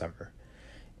all summer.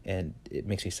 And it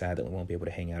makes me sad that we won't be able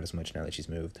to hang out as much now that she's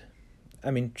moved.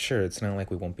 I mean, sure, it's not like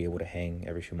we won't be able to hang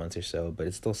every few months or so, but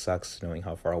it still sucks knowing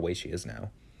how far away she is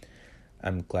now.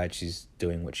 I'm glad she's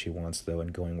doing what she wants, though,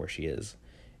 and going where she is.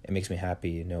 It makes me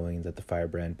happy knowing that the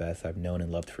firebrand Beth I've known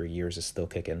and loved for years is still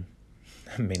kicking.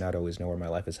 I may not always know where my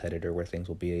life is headed or where things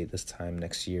will be this time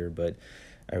next year, but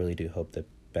I really do hope that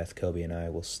Beth, Kobe, and I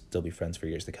will still be friends for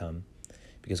years to come.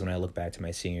 Because when I look back to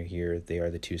my senior year, they are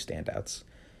the two standouts.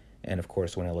 And of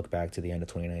course, when I look back to the end of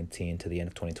 2019 to the end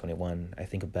of 2021, I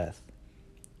think of Beth.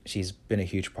 She's been a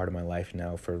huge part of my life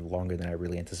now for longer than I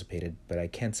really anticipated, but I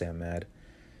can't say I'm mad.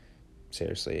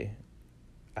 Seriously,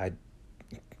 I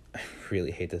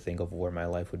really hate to think of where my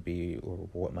life would be or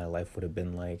what my life would have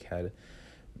been like had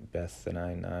Beth and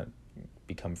I not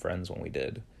become friends when we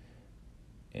did.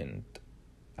 And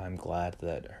I'm glad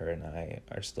that her and I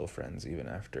are still friends even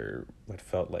after what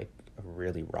felt like a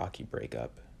really rocky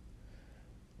breakup.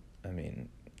 I mean,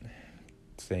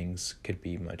 things could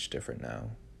be much different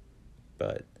now,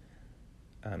 but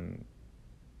I'm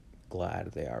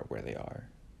glad they are where they are.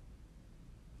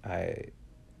 I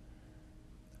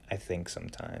think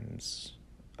sometimes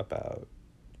about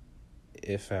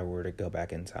if I were to go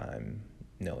back in time,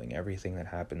 knowing everything that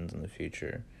happens in the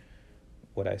future,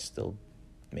 would I still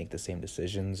make the same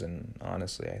decisions? And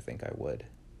honestly, I think I would,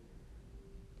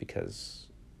 because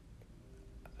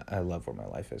I love where my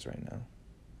life is right now.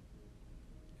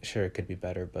 Sure, it could be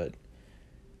better, but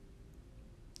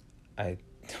I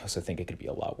also think it could be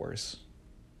a lot worse.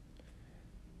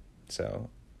 So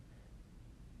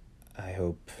I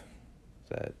hope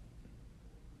that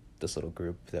this little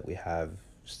group that we have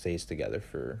stays together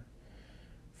for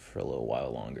a little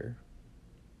while longer,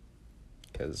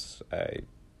 because I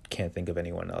can't think of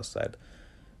anyone else I'd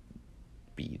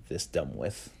be this dumb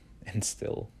with and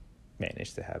still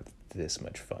manage to have this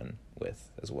much fun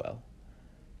with as well.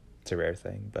 It's a rare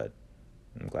thing, but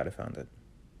I'm glad I found it.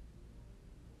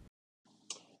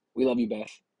 We love you,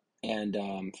 Beth. And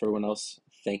for everyone else,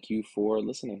 thank you for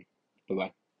listening.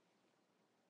 Bye-bye.